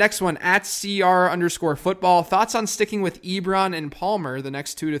 Next one, at CR_football. Thoughts on sticking with Ebron and Palmer the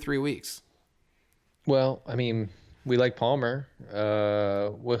next 2 to 3 weeks? Well, I mean, we like Palmer.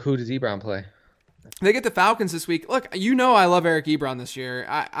 Who does Ebron play? They get the Falcons this week. Look, you know I love Eric Ebron this year.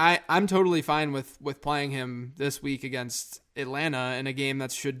 I'm totally fine with playing him this week against Atlanta in a game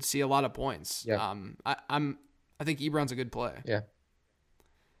that should see a lot of points. Yeah. I think Ebron's a good play. Yeah.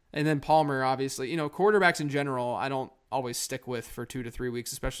 And then Palmer, obviously, you know, quarterbacks in general, I don't always stick with for 2 to 3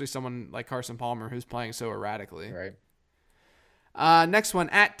 weeks, especially someone like Carson Palmer who's playing so erratically. Right. Next one,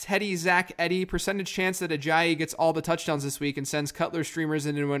 at Teddy Zach Eddie. Percentage chance that Ajayi gets all the touchdowns this week and sends Cutler streamers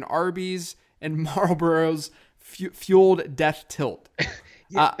into an Arby's and Marlboro's fueled death tilt.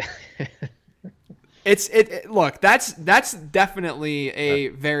 Look, that's definitely a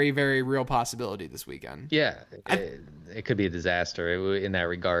very, very real possibility this weekend. Yeah, it could be a disaster in that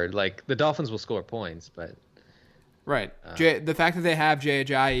regard. Like, the Dolphins will score points, but right. The fact that they have Jay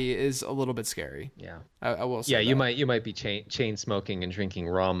Ajayi is a little bit scary. Yeah, I will say. Yeah, you might be chain smoking and drinking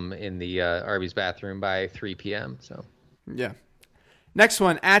rum in the Arby's bathroom by 3 p.m. So yeah. Next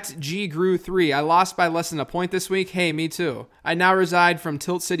one, at GGrew3. I lost by less than a point this week. Hey, me too. I now reside from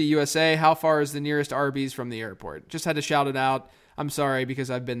Tilt City, USA. How far is the nearest Arby's from the airport? Just had to shout it out. I'm sorry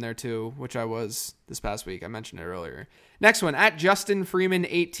because I've been there too, which I was this past week. I mentioned it earlier. Next one, at Justin Freeman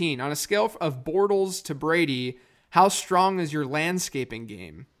 18. On a scale of Bortles to Brady, how strong is your landscaping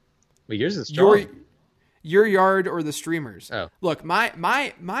game? Well, yours is strong. Your yard or the streamers? Oh. Look,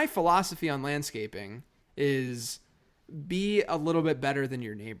 my philosophy on landscaping is be a little bit better than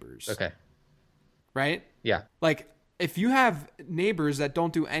your neighbors. Okay. Right? Yeah. Like, if you have neighbors that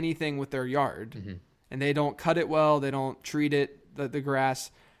don't do anything with their yard and they don't cut it well, they don't treat it, the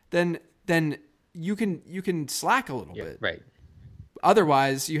grass, then you can slack a little bit. Right.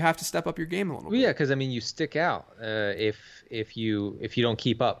 Otherwise, you have to step up your game a little bit. Yeah, because I mean, you stick out if you don't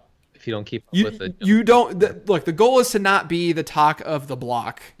keep up. If you don't keep up with it, you don't. Look, the goal is to not be the talk of the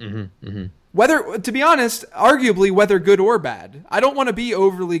block. Whether, to be honest, arguably whether good or bad. I don't want to be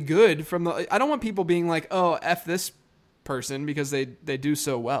overly good I don't want people being like, oh, F this person because they do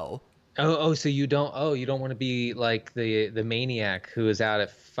so well. So you don't want to be like the maniac who is out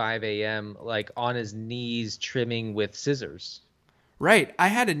at 5 a.m. like on his knees trimming with scissors. Right. I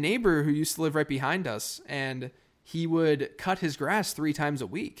had a neighbor who used to live right behind us, and he would cut his grass 3 times a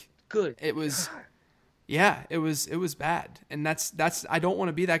week. Good. It was, yeah, it was bad. And that's, I don't want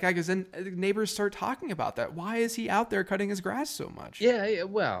to be that guy because then neighbors start talking about that. Why is he out there cutting his grass so much? Yeah.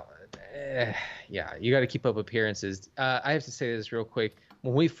 Well, yeah, you got to keep up appearances. I have to say this real quick.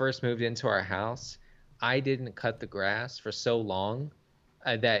 When we first moved into our house, I didn't cut the grass for so long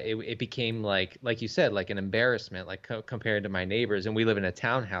that it became like you said, like an embarrassment, like compared to my neighbors. And we live in a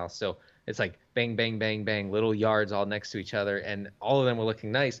townhouse, so it's like bang, bang, bang, bang, little yards all next to each other, and all of them were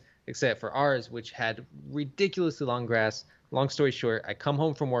looking nice, except for ours, which had ridiculously long grass. Long story short, I come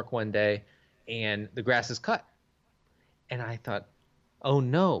home from work one day, and the grass is cut. And I thought, oh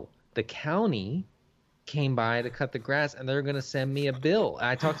no, the county came by to cut the grass, and they're going to send me a bill. And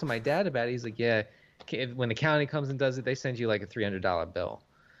I talked to my dad about it. He's like, yeah, when the county comes and does it, they send you like a $300 bill.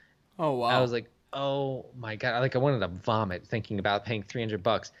 Oh, wow. I was like, oh my God. Like I wanted to vomit thinking about paying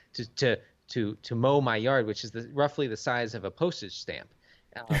 $300 to mow my yard, which is roughly the size of a postage stamp.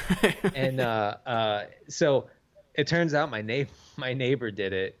 So it turns out my neighbor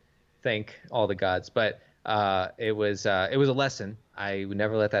did it. Thank all the gods. But it was a lesson. I would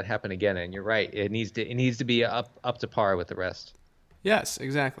never let that happen again. And you're right. It needs to be up to par with the rest. Yes,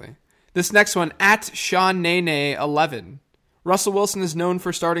 exactly. This next one, at Sean Nene 11. Russell Wilson is known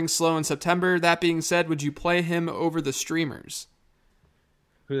for starting slow in September. That being said, would you play him over the streamers?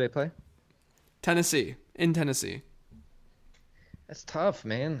 Who do they play? Tennessee. In Tennessee. That's tough,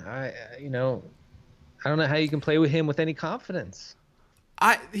 man. I don't know how you can play with him with any confidence.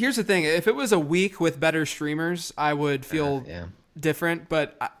 Here's the thing. If it was a week with better streamers, I would feel different.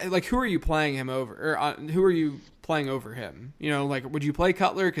 But who are you playing him over? Or who are you playing over him? Would you play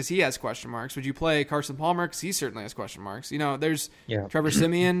Cutler because he has question marks? Would you play Carson Palmer because he certainly has question marks? There's Trevor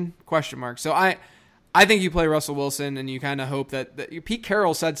Siemian, question marks. So I think you play Russell Wilson, and you kind of hope that Pete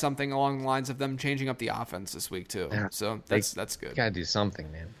Carroll said something along the lines of them changing up the offense this week too. Yeah, so that's good. Got to do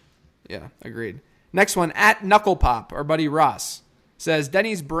something, man. Yeah, agreed. Next one, at Knuckle Pop, our buddy Ross says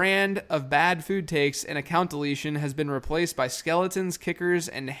Denny's brand of bad food takes and account deletion has been replaced by skeletons, kickers,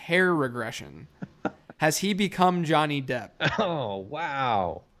 and hair regression. Has he become Johnny Depp? Oh,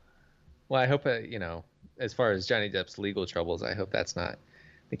 wow. Well, I hope, as far as Johnny Depp's legal troubles, I hope that's not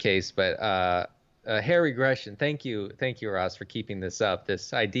the case. But hair regression, thank you, Ross, for keeping this up.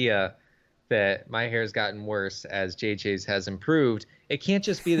 This idea that my hair has gotten worse as JJ's has improved. It can't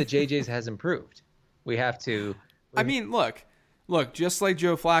just be that JJ's has improved. We have to... I mean, look, just like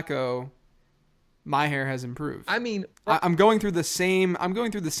Joe Flacco, my hair has improved. I mean, I'm going through the same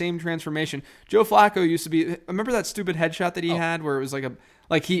transformation. Joe Flacco used to be. Remember that stupid headshot that he had, where it was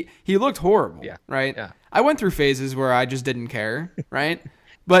he looked horrible, right? Yeah. I went through phases where I just didn't care, right?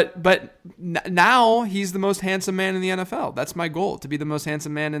 But now he's the most handsome man in the NFL. That's my goal, to be the most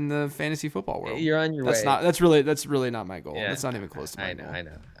handsome man in the fantasy football world. You're on your way. That's really not my goal. Yeah. That's not even close to my goal. I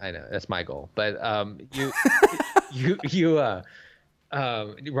know. That's my goal. But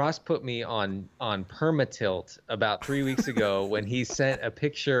Ross put me on permatilt about 3 weeks ago when he sent a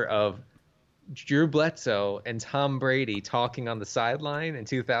picture of Drew Bledsoe and Tom Brady talking on the sideline in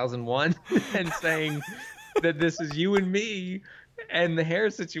 2001 and saying that this is you and me and the hair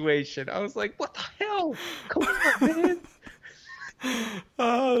situation. I was like, what the hell? Come on, man.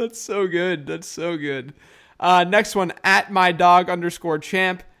 Oh, that's so good. Next one, at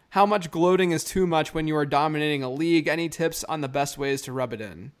 @mydog_champ. How much gloating is too much when you are dominating a league? Any tips on the best ways to rub it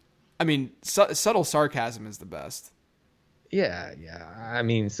in? I mean, subtle sarcasm is the best. Yeah. I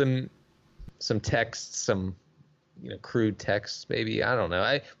mean, some texts, some crude texts, maybe. I don't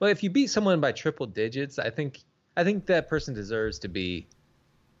know. Well, if you beat someone by triple digits, I think I think that person deserves to be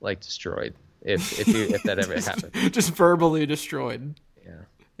like destroyed if that ever happened. Just verbally destroyed. Yeah.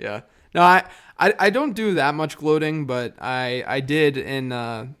 Yeah. No, I don't do that much gloating, but I did in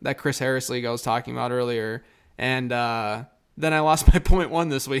that Chris Harris league I was talking about earlier, and then I lost my 0.1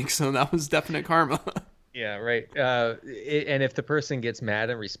 this week, so that was definite karma. Yeah, right. And if the person gets mad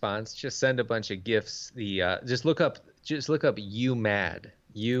in response, just send a bunch of gifs. Just look up you mad,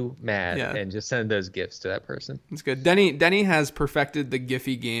 Yeah. and just send those gifs to that person. It's good. Denny has perfected the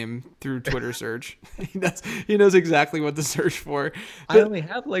Giphy game through Twitter search. He knows exactly what to search for. I only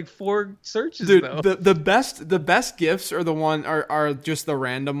have like 4 searches, dude, though. the best gifs are just the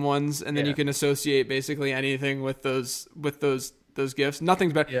random ones, and then you can associate basically anything with those gifs.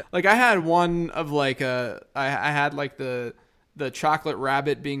 Nothing's better. Yeah. Like I had one of like I had like the chocolate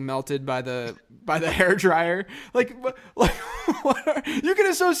rabbit being melted by the hair dryer. Like what you can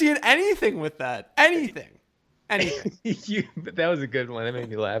associate anything with that. Anything. That was a good one. That made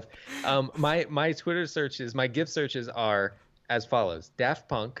me laugh. My Twitter searches, my gift searches are as follows: Daft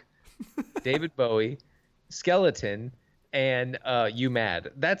Punk, David Bowie, Skeleton, and you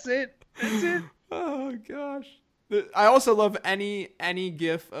mad. That's it. Oh gosh. I also love any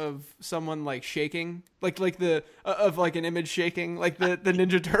gif of someone like shaking, like the of like an image shaking, like the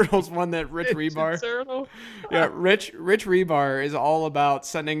Ninja Turtles one that Rich Rebar. Yeah, Rich Rebar is all about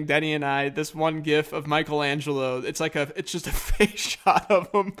sending Denny and I this one gif of Michelangelo. It's just a face shot of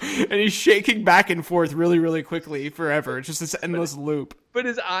him, and he's shaking back and forth really, really quickly forever. It's just this endless loop. But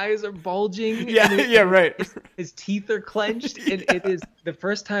his eyes are bulging. Yeah, right. His teeth are clenched, and it is the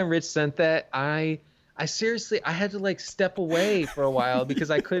first time Rich sent that. I seriously, I had to like step away for a while because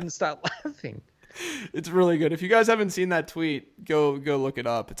I couldn't stop laughing. It's really good. If you guys haven't seen that tweet, go look it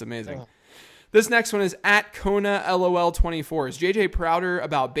up. It's amazing. Oh. This next one is at Kona LOL24. Is JJ prouder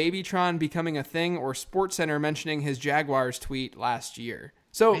about Babytron becoming a thing or SportsCenter mentioning his Jaguars tweet last year?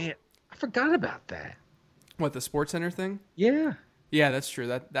 So man, I forgot about that. What, the SportsCenter thing? Yeah. Yeah, that's true.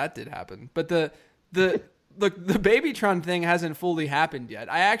 That did happen. But the Look, the Babytron thing hasn't fully happened yet.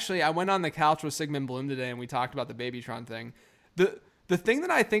 I went on the couch with Sigmund Bloom today and we talked about the Babytron thing. The thing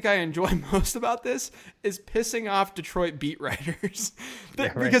that I think I enjoy most about this is pissing off Detroit beat writers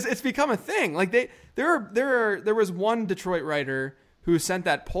because it's become a thing. Like there was one Detroit writer who sent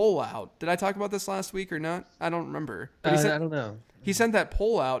that poll out. Did I talk about this last week or not? I don't remember. But I don't know. He sent that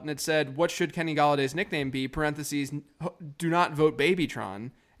poll out and it said, "What should Kenny Galladay's nickname be?" Parentheses, "Do not vote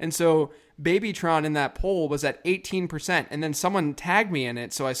Babytron." And so Babytron in that poll was at 18%. And then someone tagged me in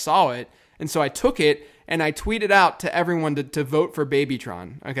it, so I saw it. And so I took it and I tweeted out to everyone to vote for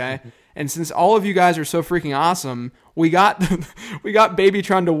Babytron. Okay. Mm-hmm. And since all of you guys are so freaking awesome, we got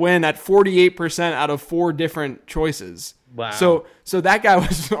Babytron to win at 48% out of 4 different choices. Wow. So that guy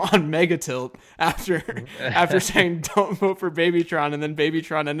was on mega tilt after saying don't vote for Babytron, and then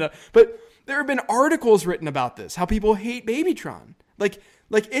Babytron ended up. But there have been articles written about this, how people hate Babytron. But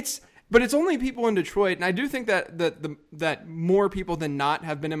it's only people in Detroit, and I do think that more people than not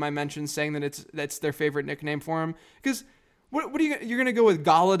have been in my mentions saying that that's their favorite nickname for him. Because what are you're gonna go with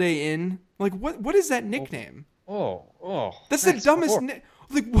Galladay in? Like what is that nickname? That's the dumbest.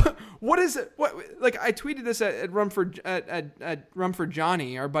 What is it? Like I tweeted this at Rumford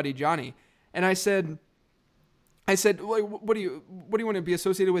Johnny, our buddy Johnny, and I said like what do you want to be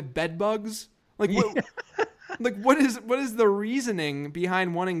associated with? Bed bugs? Like what? Yeah. Like what is the reasoning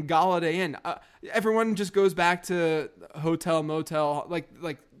behind wanting Galladay in? Everyone just goes back to hotel motel like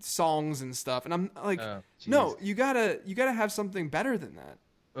songs and stuff, and I'm like, no, you gotta have something better than that.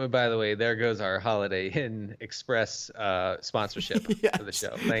 Oh, by the way, there goes our Holiday Inn Express sponsorship for the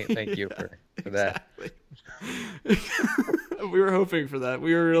show. Thank you for that. We were hoping for that.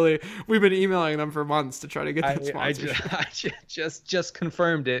 We've been emailing them for months to try to get that sponsorship. I just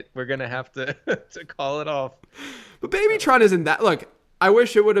confirmed it. We're gonna have to call it off. But Babytron isn't that. Look, I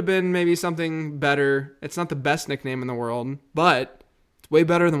wish it would have been maybe something better. It's not the best nickname in the world, but it's way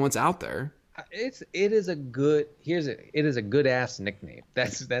better than what's out there. It is a good ass nickname.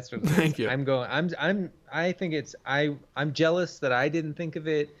 That's what it is. Thank you. I'm jealous that I didn't think of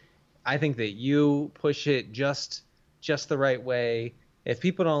it. I think that you push it just the right way. If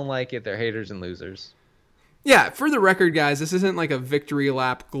people don't like it, they're haters and losers. Yeah, for the record, guys, this isn't like a victory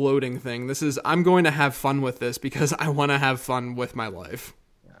lap gloating thing. This is, I'm going to have fun with this because I want to have fun with my life.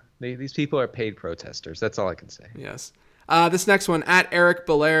 Yeah. These people are paid protesters. That's all I can say. Yes. This next one, at Eric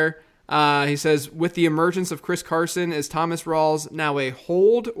Belair. He says, with the emergence of Chris Carson, is Thomas Rawls now a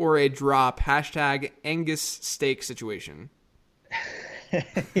hold or a drop? # Angus steak situation. By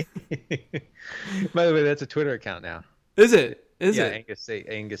the way, that's a Twitter account now. Is it? Is yeah, it?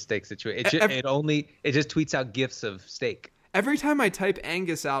 Angus steak situation. It just tweets out gifs of steak. Every time I type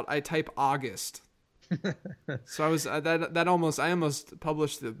Angus out, I type August. So I was I almost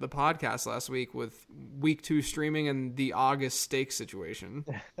published the podcast last week with week 2 streaming and the August steak situation.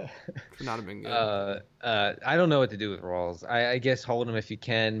 Could not have been good. I don't know what to do with Rawls. I guess hold him if you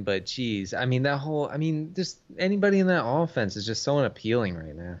can, but geez, I mean just anybody in that offense is just so unappealing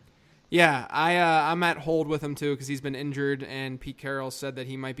right now. Yeah, I'm at hold with him too because he's been injured, and Pete Carroll said that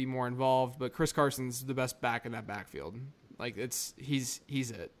he might be more involved. But Chris Carson's the best back in that backfield. Like he's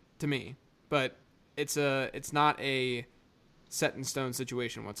it to me. But it's not a set in stone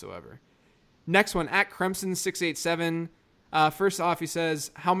situation whatsoever. Next one at Cremson687. First off, he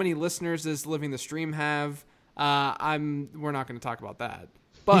says, "How many listeners does Living the Stream have?" We're not going to talk about that.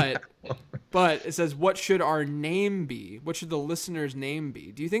 But but it says, "What should our name be? What should the listener's name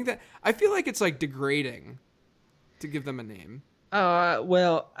be?" Do you think that? I feel like it's like degrading to give them a name.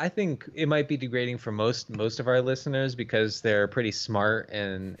 Well, I think it might be degrading for most of our listeners because they're pretty smart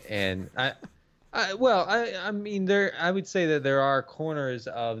and I mean I would say that there are corners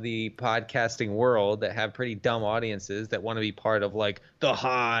of the podcasting world that have pretty dumb audiences that want to be part of like the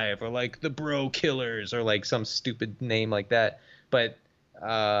Hive or like the Bro Killers or like some stupid name like that. But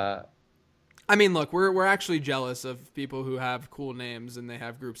I mean, look, we're actually jealous of people who have cool names and they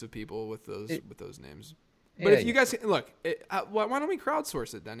have groups of people with those names. But if you guys look, why don't we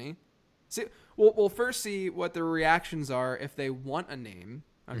crowdsource it, Denny? See, we'll first see what the reactions are if they want a name,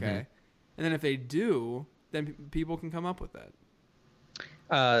 okay, and then if they do, then people can come up with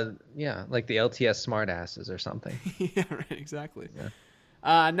that. Yeah, like the LTS smartasses or something. Yeah, right, exactly. Yeah.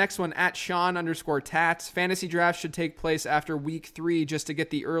 Next one at Sean_Tats. Fantasy drafts should take place after week 3 just to get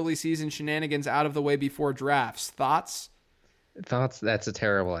the early season shenanigans out of the way before drafts. Thoughts? That's a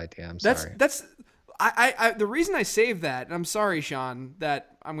terrible idea. I'm sorry. The reason I saved that, and I'm sorry, Sean,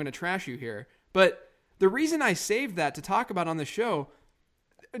 that I'm going to trash you here, but the reason I saved that to talk about on the show,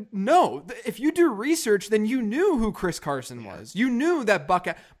 no, if you do research, then you knew who Chris Carson was. You knew that Buck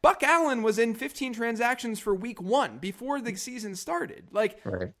Allen was in 15 transactions for week 1 before the season started. Like,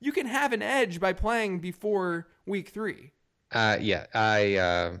 right. You can have an edge by playing before week 3. Yeah,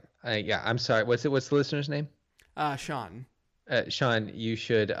 I'm sorry. What's the listener's name? Sean. Sean, you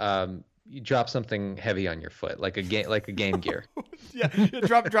should you drop something heavy on your foot, like a game gear. Yeah,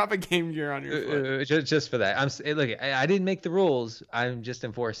 drop a game gear on your foot. Just for that. Look, I didn't make the rules. I'm just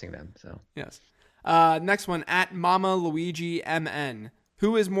enforcing them. So yes. Next one at Mama Luigi MN.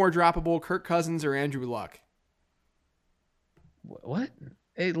 Who is more droppable, Kirk Cousins or Andrew Luck? What?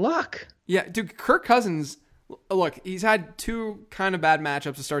 Hey, Luck. Yeah, dude. Kirk Cousins. Look, he's had 2 kind of bad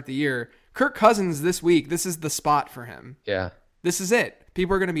matchups to start the year. Kirk Cousins this week. This is the spot for him. Yeah. This is it.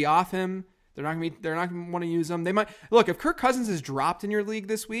 People are going to be off him. They're not going to want to use him. They might look if Kirk Cousins is dropped in your league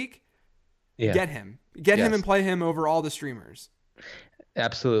this week. Yeah. Get him him and play him over all the streamers.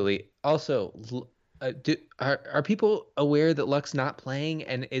 Absolutely. Also, are people aware that Luck's not playing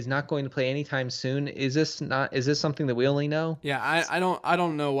and is not going to play anytime soon? Is this something that we only know? Yeah, I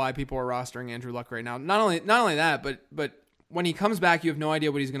don't know why people are rostering Andrew Luck right now. Not only that, but when he comes back, you have no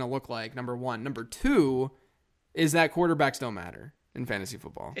idea what he's going to look like. Number 1, number 2. Is that quarterbacks don't matter in fantasy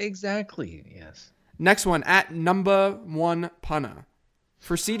football. Exactly, yes. Next one, at number 1 Punna.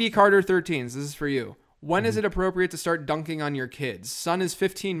 For CD Carter 13s, this is for you. When is it appropriate to start dunking on your kids? Son is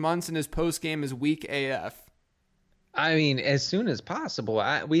 15 months and his post-game is weak AF. I mean, as soon as possible.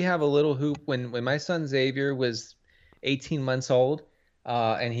 We have a little hoop. When my son Xavier was 18 months old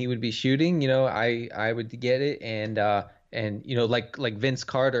and he would be shooting, I would get it and like Vince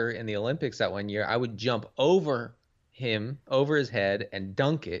Carter in the Olympics that one year, I would jump over his head and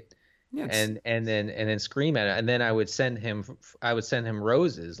dunk it, yes. and then scream at it, and then I would send him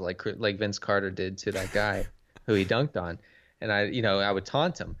roses like Vince Carter did to that guy who he dunked on, and I would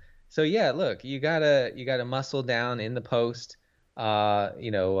taunt him. So yeah, look, you gotta muscle down in the post,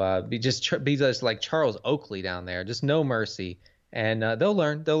 be just like Charles Oakley down there, just no mercy. And they'll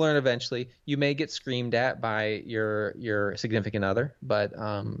learn eventually. You may get screamed at by your significant other, but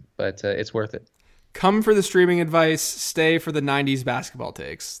it's worth it. Come for the streaming advice, stay for the 90s basketball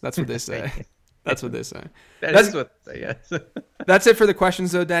takes. That's what they say. That's what they say. That's what they say, yes. That's it for the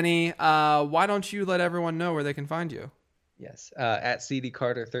questions, though, Denny. Why don't you let everyone know where they can find you? Yes, at CD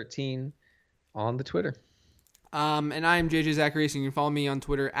Carter 13 on the Twitter. And I am JJ Zacharias, and you can follow me on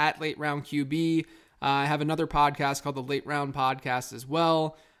Twitter at LateRoundQB. I have another podcast called the Late Round Podcast as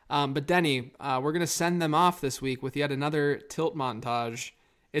well. But Denny, we're going to send them off this week with yet another tilt montage.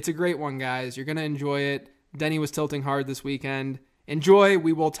 It's a great one, guys. You're going to enjoy it. Denny was tilting hard this weekend. Enjoy.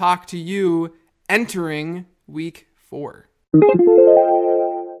 We will talk to you entering week 4.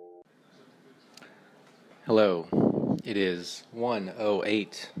 Hello, it is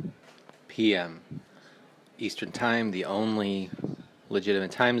 1:08 p.m. Eastern Time, the only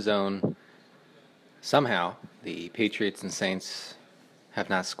legitimate time zone. Somehow, the Patriots and Saints have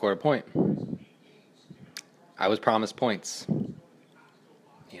not scored a point. I was promised points,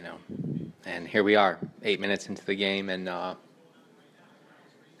 and here we are, 8 minutes into the game, and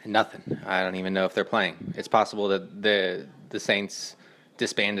nothing. I don't even know if they're playing. It's possible that the Saints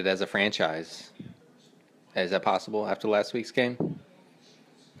disbanded as a franchise. Is that possible after last week's game?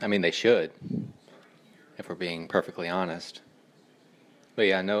 I mean, they should, if we're being perfectly honest. But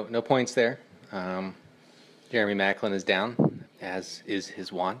yeah, no points there. Jeremy Maclin is down, as is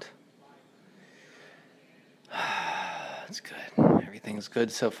his wont. That's good. Everything's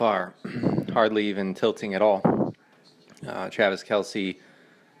good so far. Hardly even tilting at all. Travis Kelce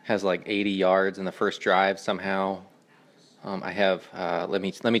has like 80 yards in the first drive somehow. I have, let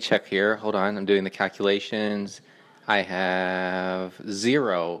me check here. Hold on, I'm doing the calculations. I have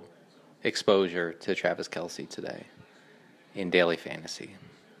 0 exposure to Travis Kelce today in daily fantasy.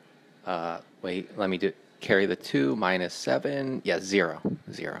 Wait, let me carry the 2 minus 7. Yeah, 0.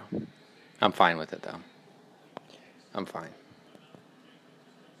 I'm fine with it, though. I'm fine.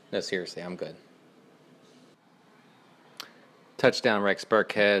 No, seriously, I'm good. Touchdown Rex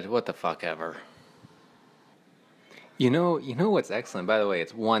Burkhead, what the fuck ever. You know what's excellent? By the way,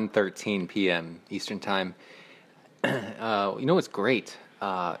 it's 1:13 p.m. Eastern Time. You know what's great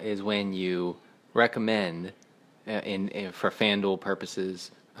is when you recommend, for FanDuel purposes,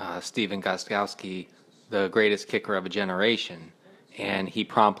 Steven Gostkowski, the greatest kicker of a generation, and he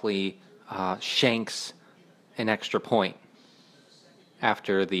promptly shanks an extra point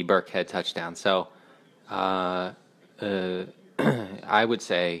after the Burkhead touchdown. So I would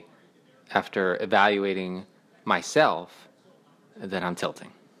say, after evaluating myself, that I'm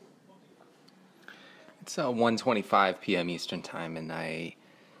tilting. It's 1:25 p.m. Eastern Time, and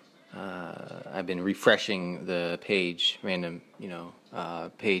I've been refreshing the page, random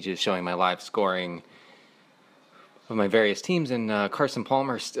pages showing my live scoring of my various teams, and Carson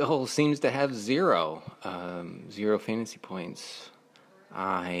Palmer still seems to have zero fantasy points.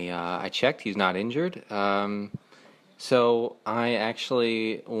 I checked; he's not injured. So I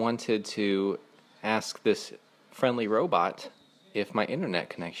actually wanted to ask this friendly robot if my internet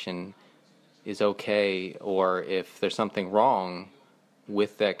connection is okay, or if there's something wrong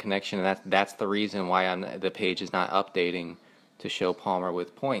with that connection, and that's the reason why the page is not updating to show Palmer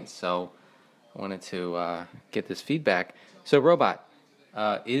with points. So I wanted to get this feedback. So, robot,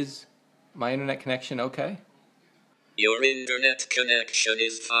 is my internet connection okay? Your internet connection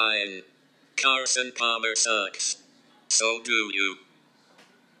is fine. Carson Palmer sucks. So do you.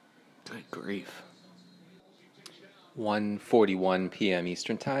 Good grief. 1:41 p.m.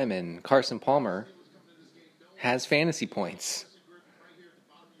 Eastern Time, and Carson Palmer has fantasy points.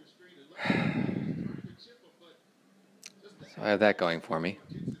 So I have that going for me,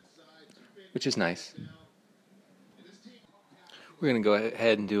 which is nice. We're going to go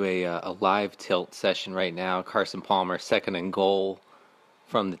ahead and do a live tilt session right now. Carson Palmer, 2nd and goal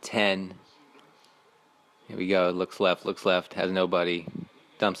from the 10. Here we go. Looks left, has nobody.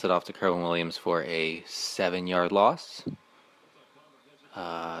 Dumps it off to Kerwin Williams for a 7-yard loss.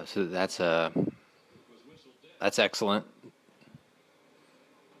 So that's excellent.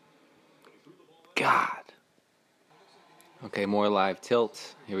 God. Okay, more live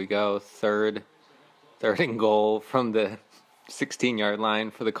tilt. Here we go. Third and goal from the 16-yard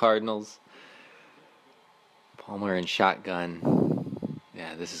line for the Cardinals. Palmer in shotgun.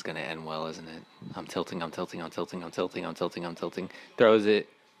 Yeah, this is going to end well, isn't it? I'm tilting. Throws it.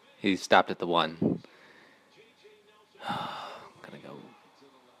 He stopped at the 1. I'm going to go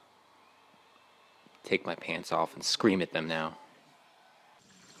take my pants off and scream at them now.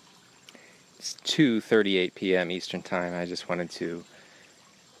 It's 2:38 p.m. Eastern Time. I just wanted to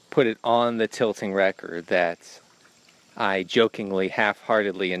put it on the tilting record that I jokingly,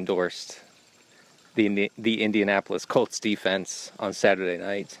 half-heartedly endorsed the Indianapolis Colts defense on Saturday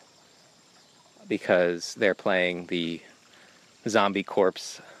night because they're playing the zombie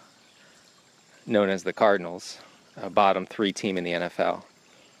corpse known as the Cardinals, a bottom 3 team in the NFL,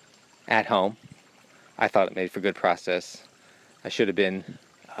 at home. I thought it made for good process. I should have been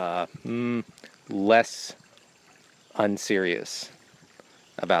less unserious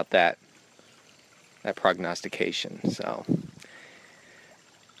about that prognostication. So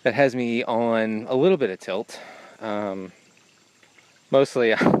that has me on a little bit of tilt.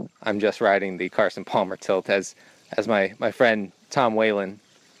 Mostly I'm just riding the Carson Palmer tilt, as my friend Tom Whalen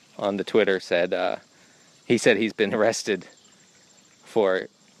on the Twitter said. He said he's been arrested for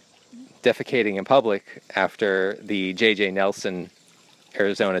defecating in public after the J.J. Nelson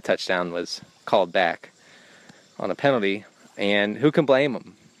Arizona touchdown was called back on a penalty. And who can blame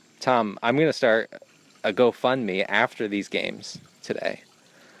him? Tom, I'm going to start a GoFundMe after these games today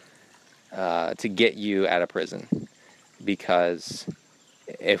to get you out of prison. Because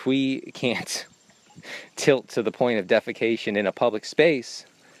if we can't tilt to the point of defecation in a public space,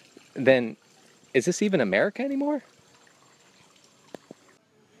 then is this even America anymore?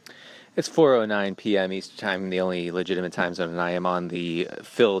 It's 4:09 p.m. Eastern Time, the only legitimate time zone, and I am on the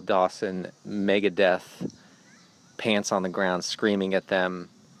Phil Dawson Megadeth, pants on the ground, screaming at them,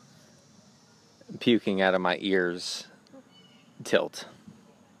 puking out of my ears tilt.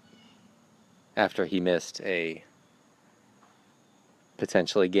 After he missed a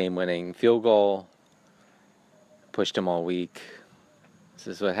potentially game-winning field goal, pushed him all week. This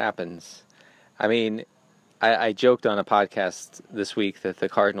is what happens. I mean, I joked on a podcast this week that the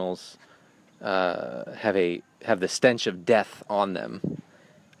Cardinals have the stench of death on them,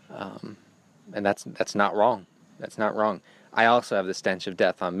 and that's not wrong. That's not wrong. I also have the stench of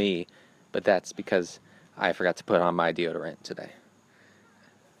death on me, but that's because I forgot to put on my deodorant today.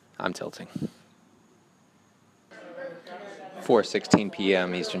 I'm tilting. 4:16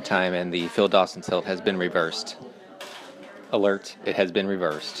 p.m. Eastern Time, and the Phil Dawson tilt has been reversed. Alert, it has been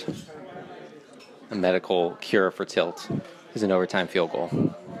reversed. A medical cure for tilt is an overtime field goal.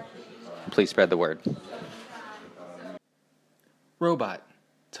 Please spread the word. Robot,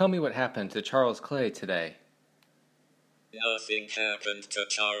 tell me what happened to Charles Clay today. Nothing happened to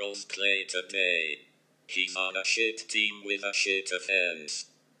Charles Clay today. He's on a shit team with a shit offense.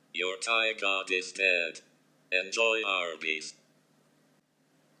 Your tie god is dead. Enjoy Arby's.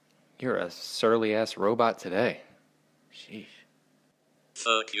 You're a surly-ass robot today. Sheesh.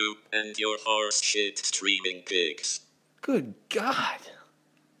 Fuck you and your horse shit streaming pigs. Good God.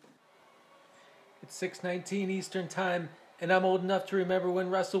 It's 6:19 Eastern Time, and I'm old enough to remember when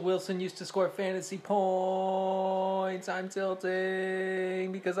Russell Wilson used to score fantasy points. I'm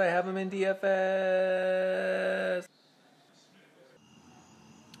tilting because I have him in DFS.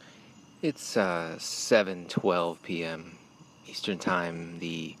 It's 7:12 p.m. Eastern Time,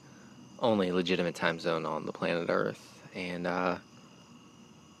 the only legitimate time zone on the planet Earth. And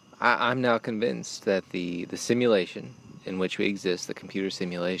I'm now convinced that the simulation in which we exist, the computer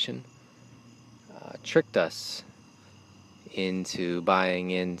simulation, tricked us into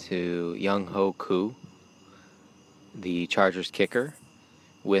buying into Young-Ho Koo, the Chargers kicker,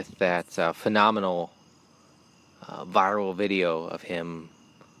 with that phenomenal viral video of him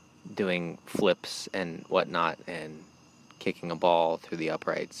doing flips and whatnot and kicking a ball through the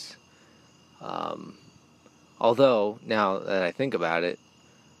uprights. Although, now that I think about it,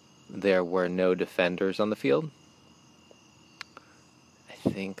 there were no defenders on the field. I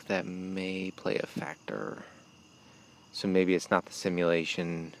think that may play a factor. So maybe it's not the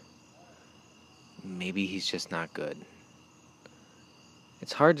simulation. Maybe he's just not good.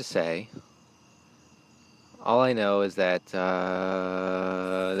 It's hard to say. All I know is that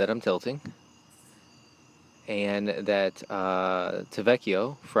I'm tilting, and that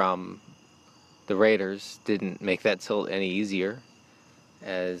Tavecchio from the Raiders didn't make that tilt any easier,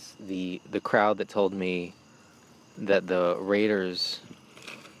 as the crowd that told me that the Raiders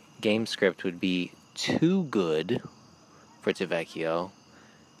game script would be too good for Tavecchio,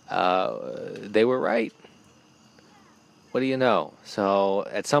 they were right. What do you know? So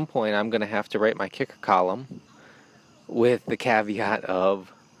at some point I'm going to have to write my kicker column with the caveat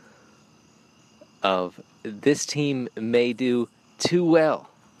of this team may do too well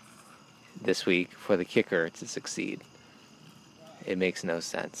this week for the kicker to succeed. It makes no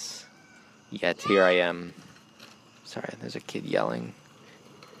sense. Yet here I am. Sorry, there's a kid yelling.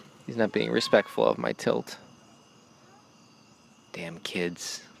 He's not being respectful of my tilt. Damn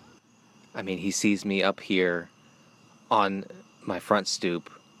kids. I mean, he sees me up here on my front stoop,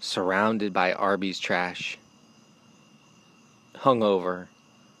 surrounded by Arby's trash, hungover,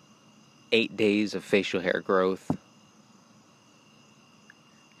 8 days of facial hair growth,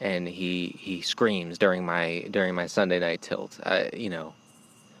 and he screams during my Sunday night tilt.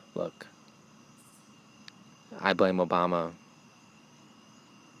 Look, I blame Obama.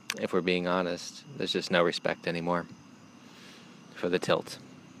 If we're being honest, there's just no respect anymore for the tilt.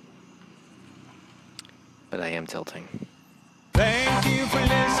 But I am tilting. Thank you for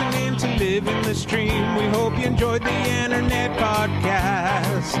listening to Live in the Stream. We hope you enjoyed the internet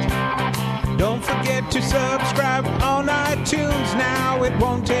podcast. Don't forget to subscribe on iTunes now. It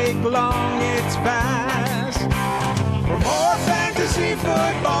won't take long, it's fast. For more fantasy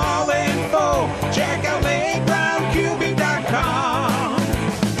football info, check out LateRoundQB.com.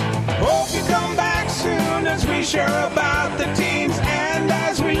 Bye-bye.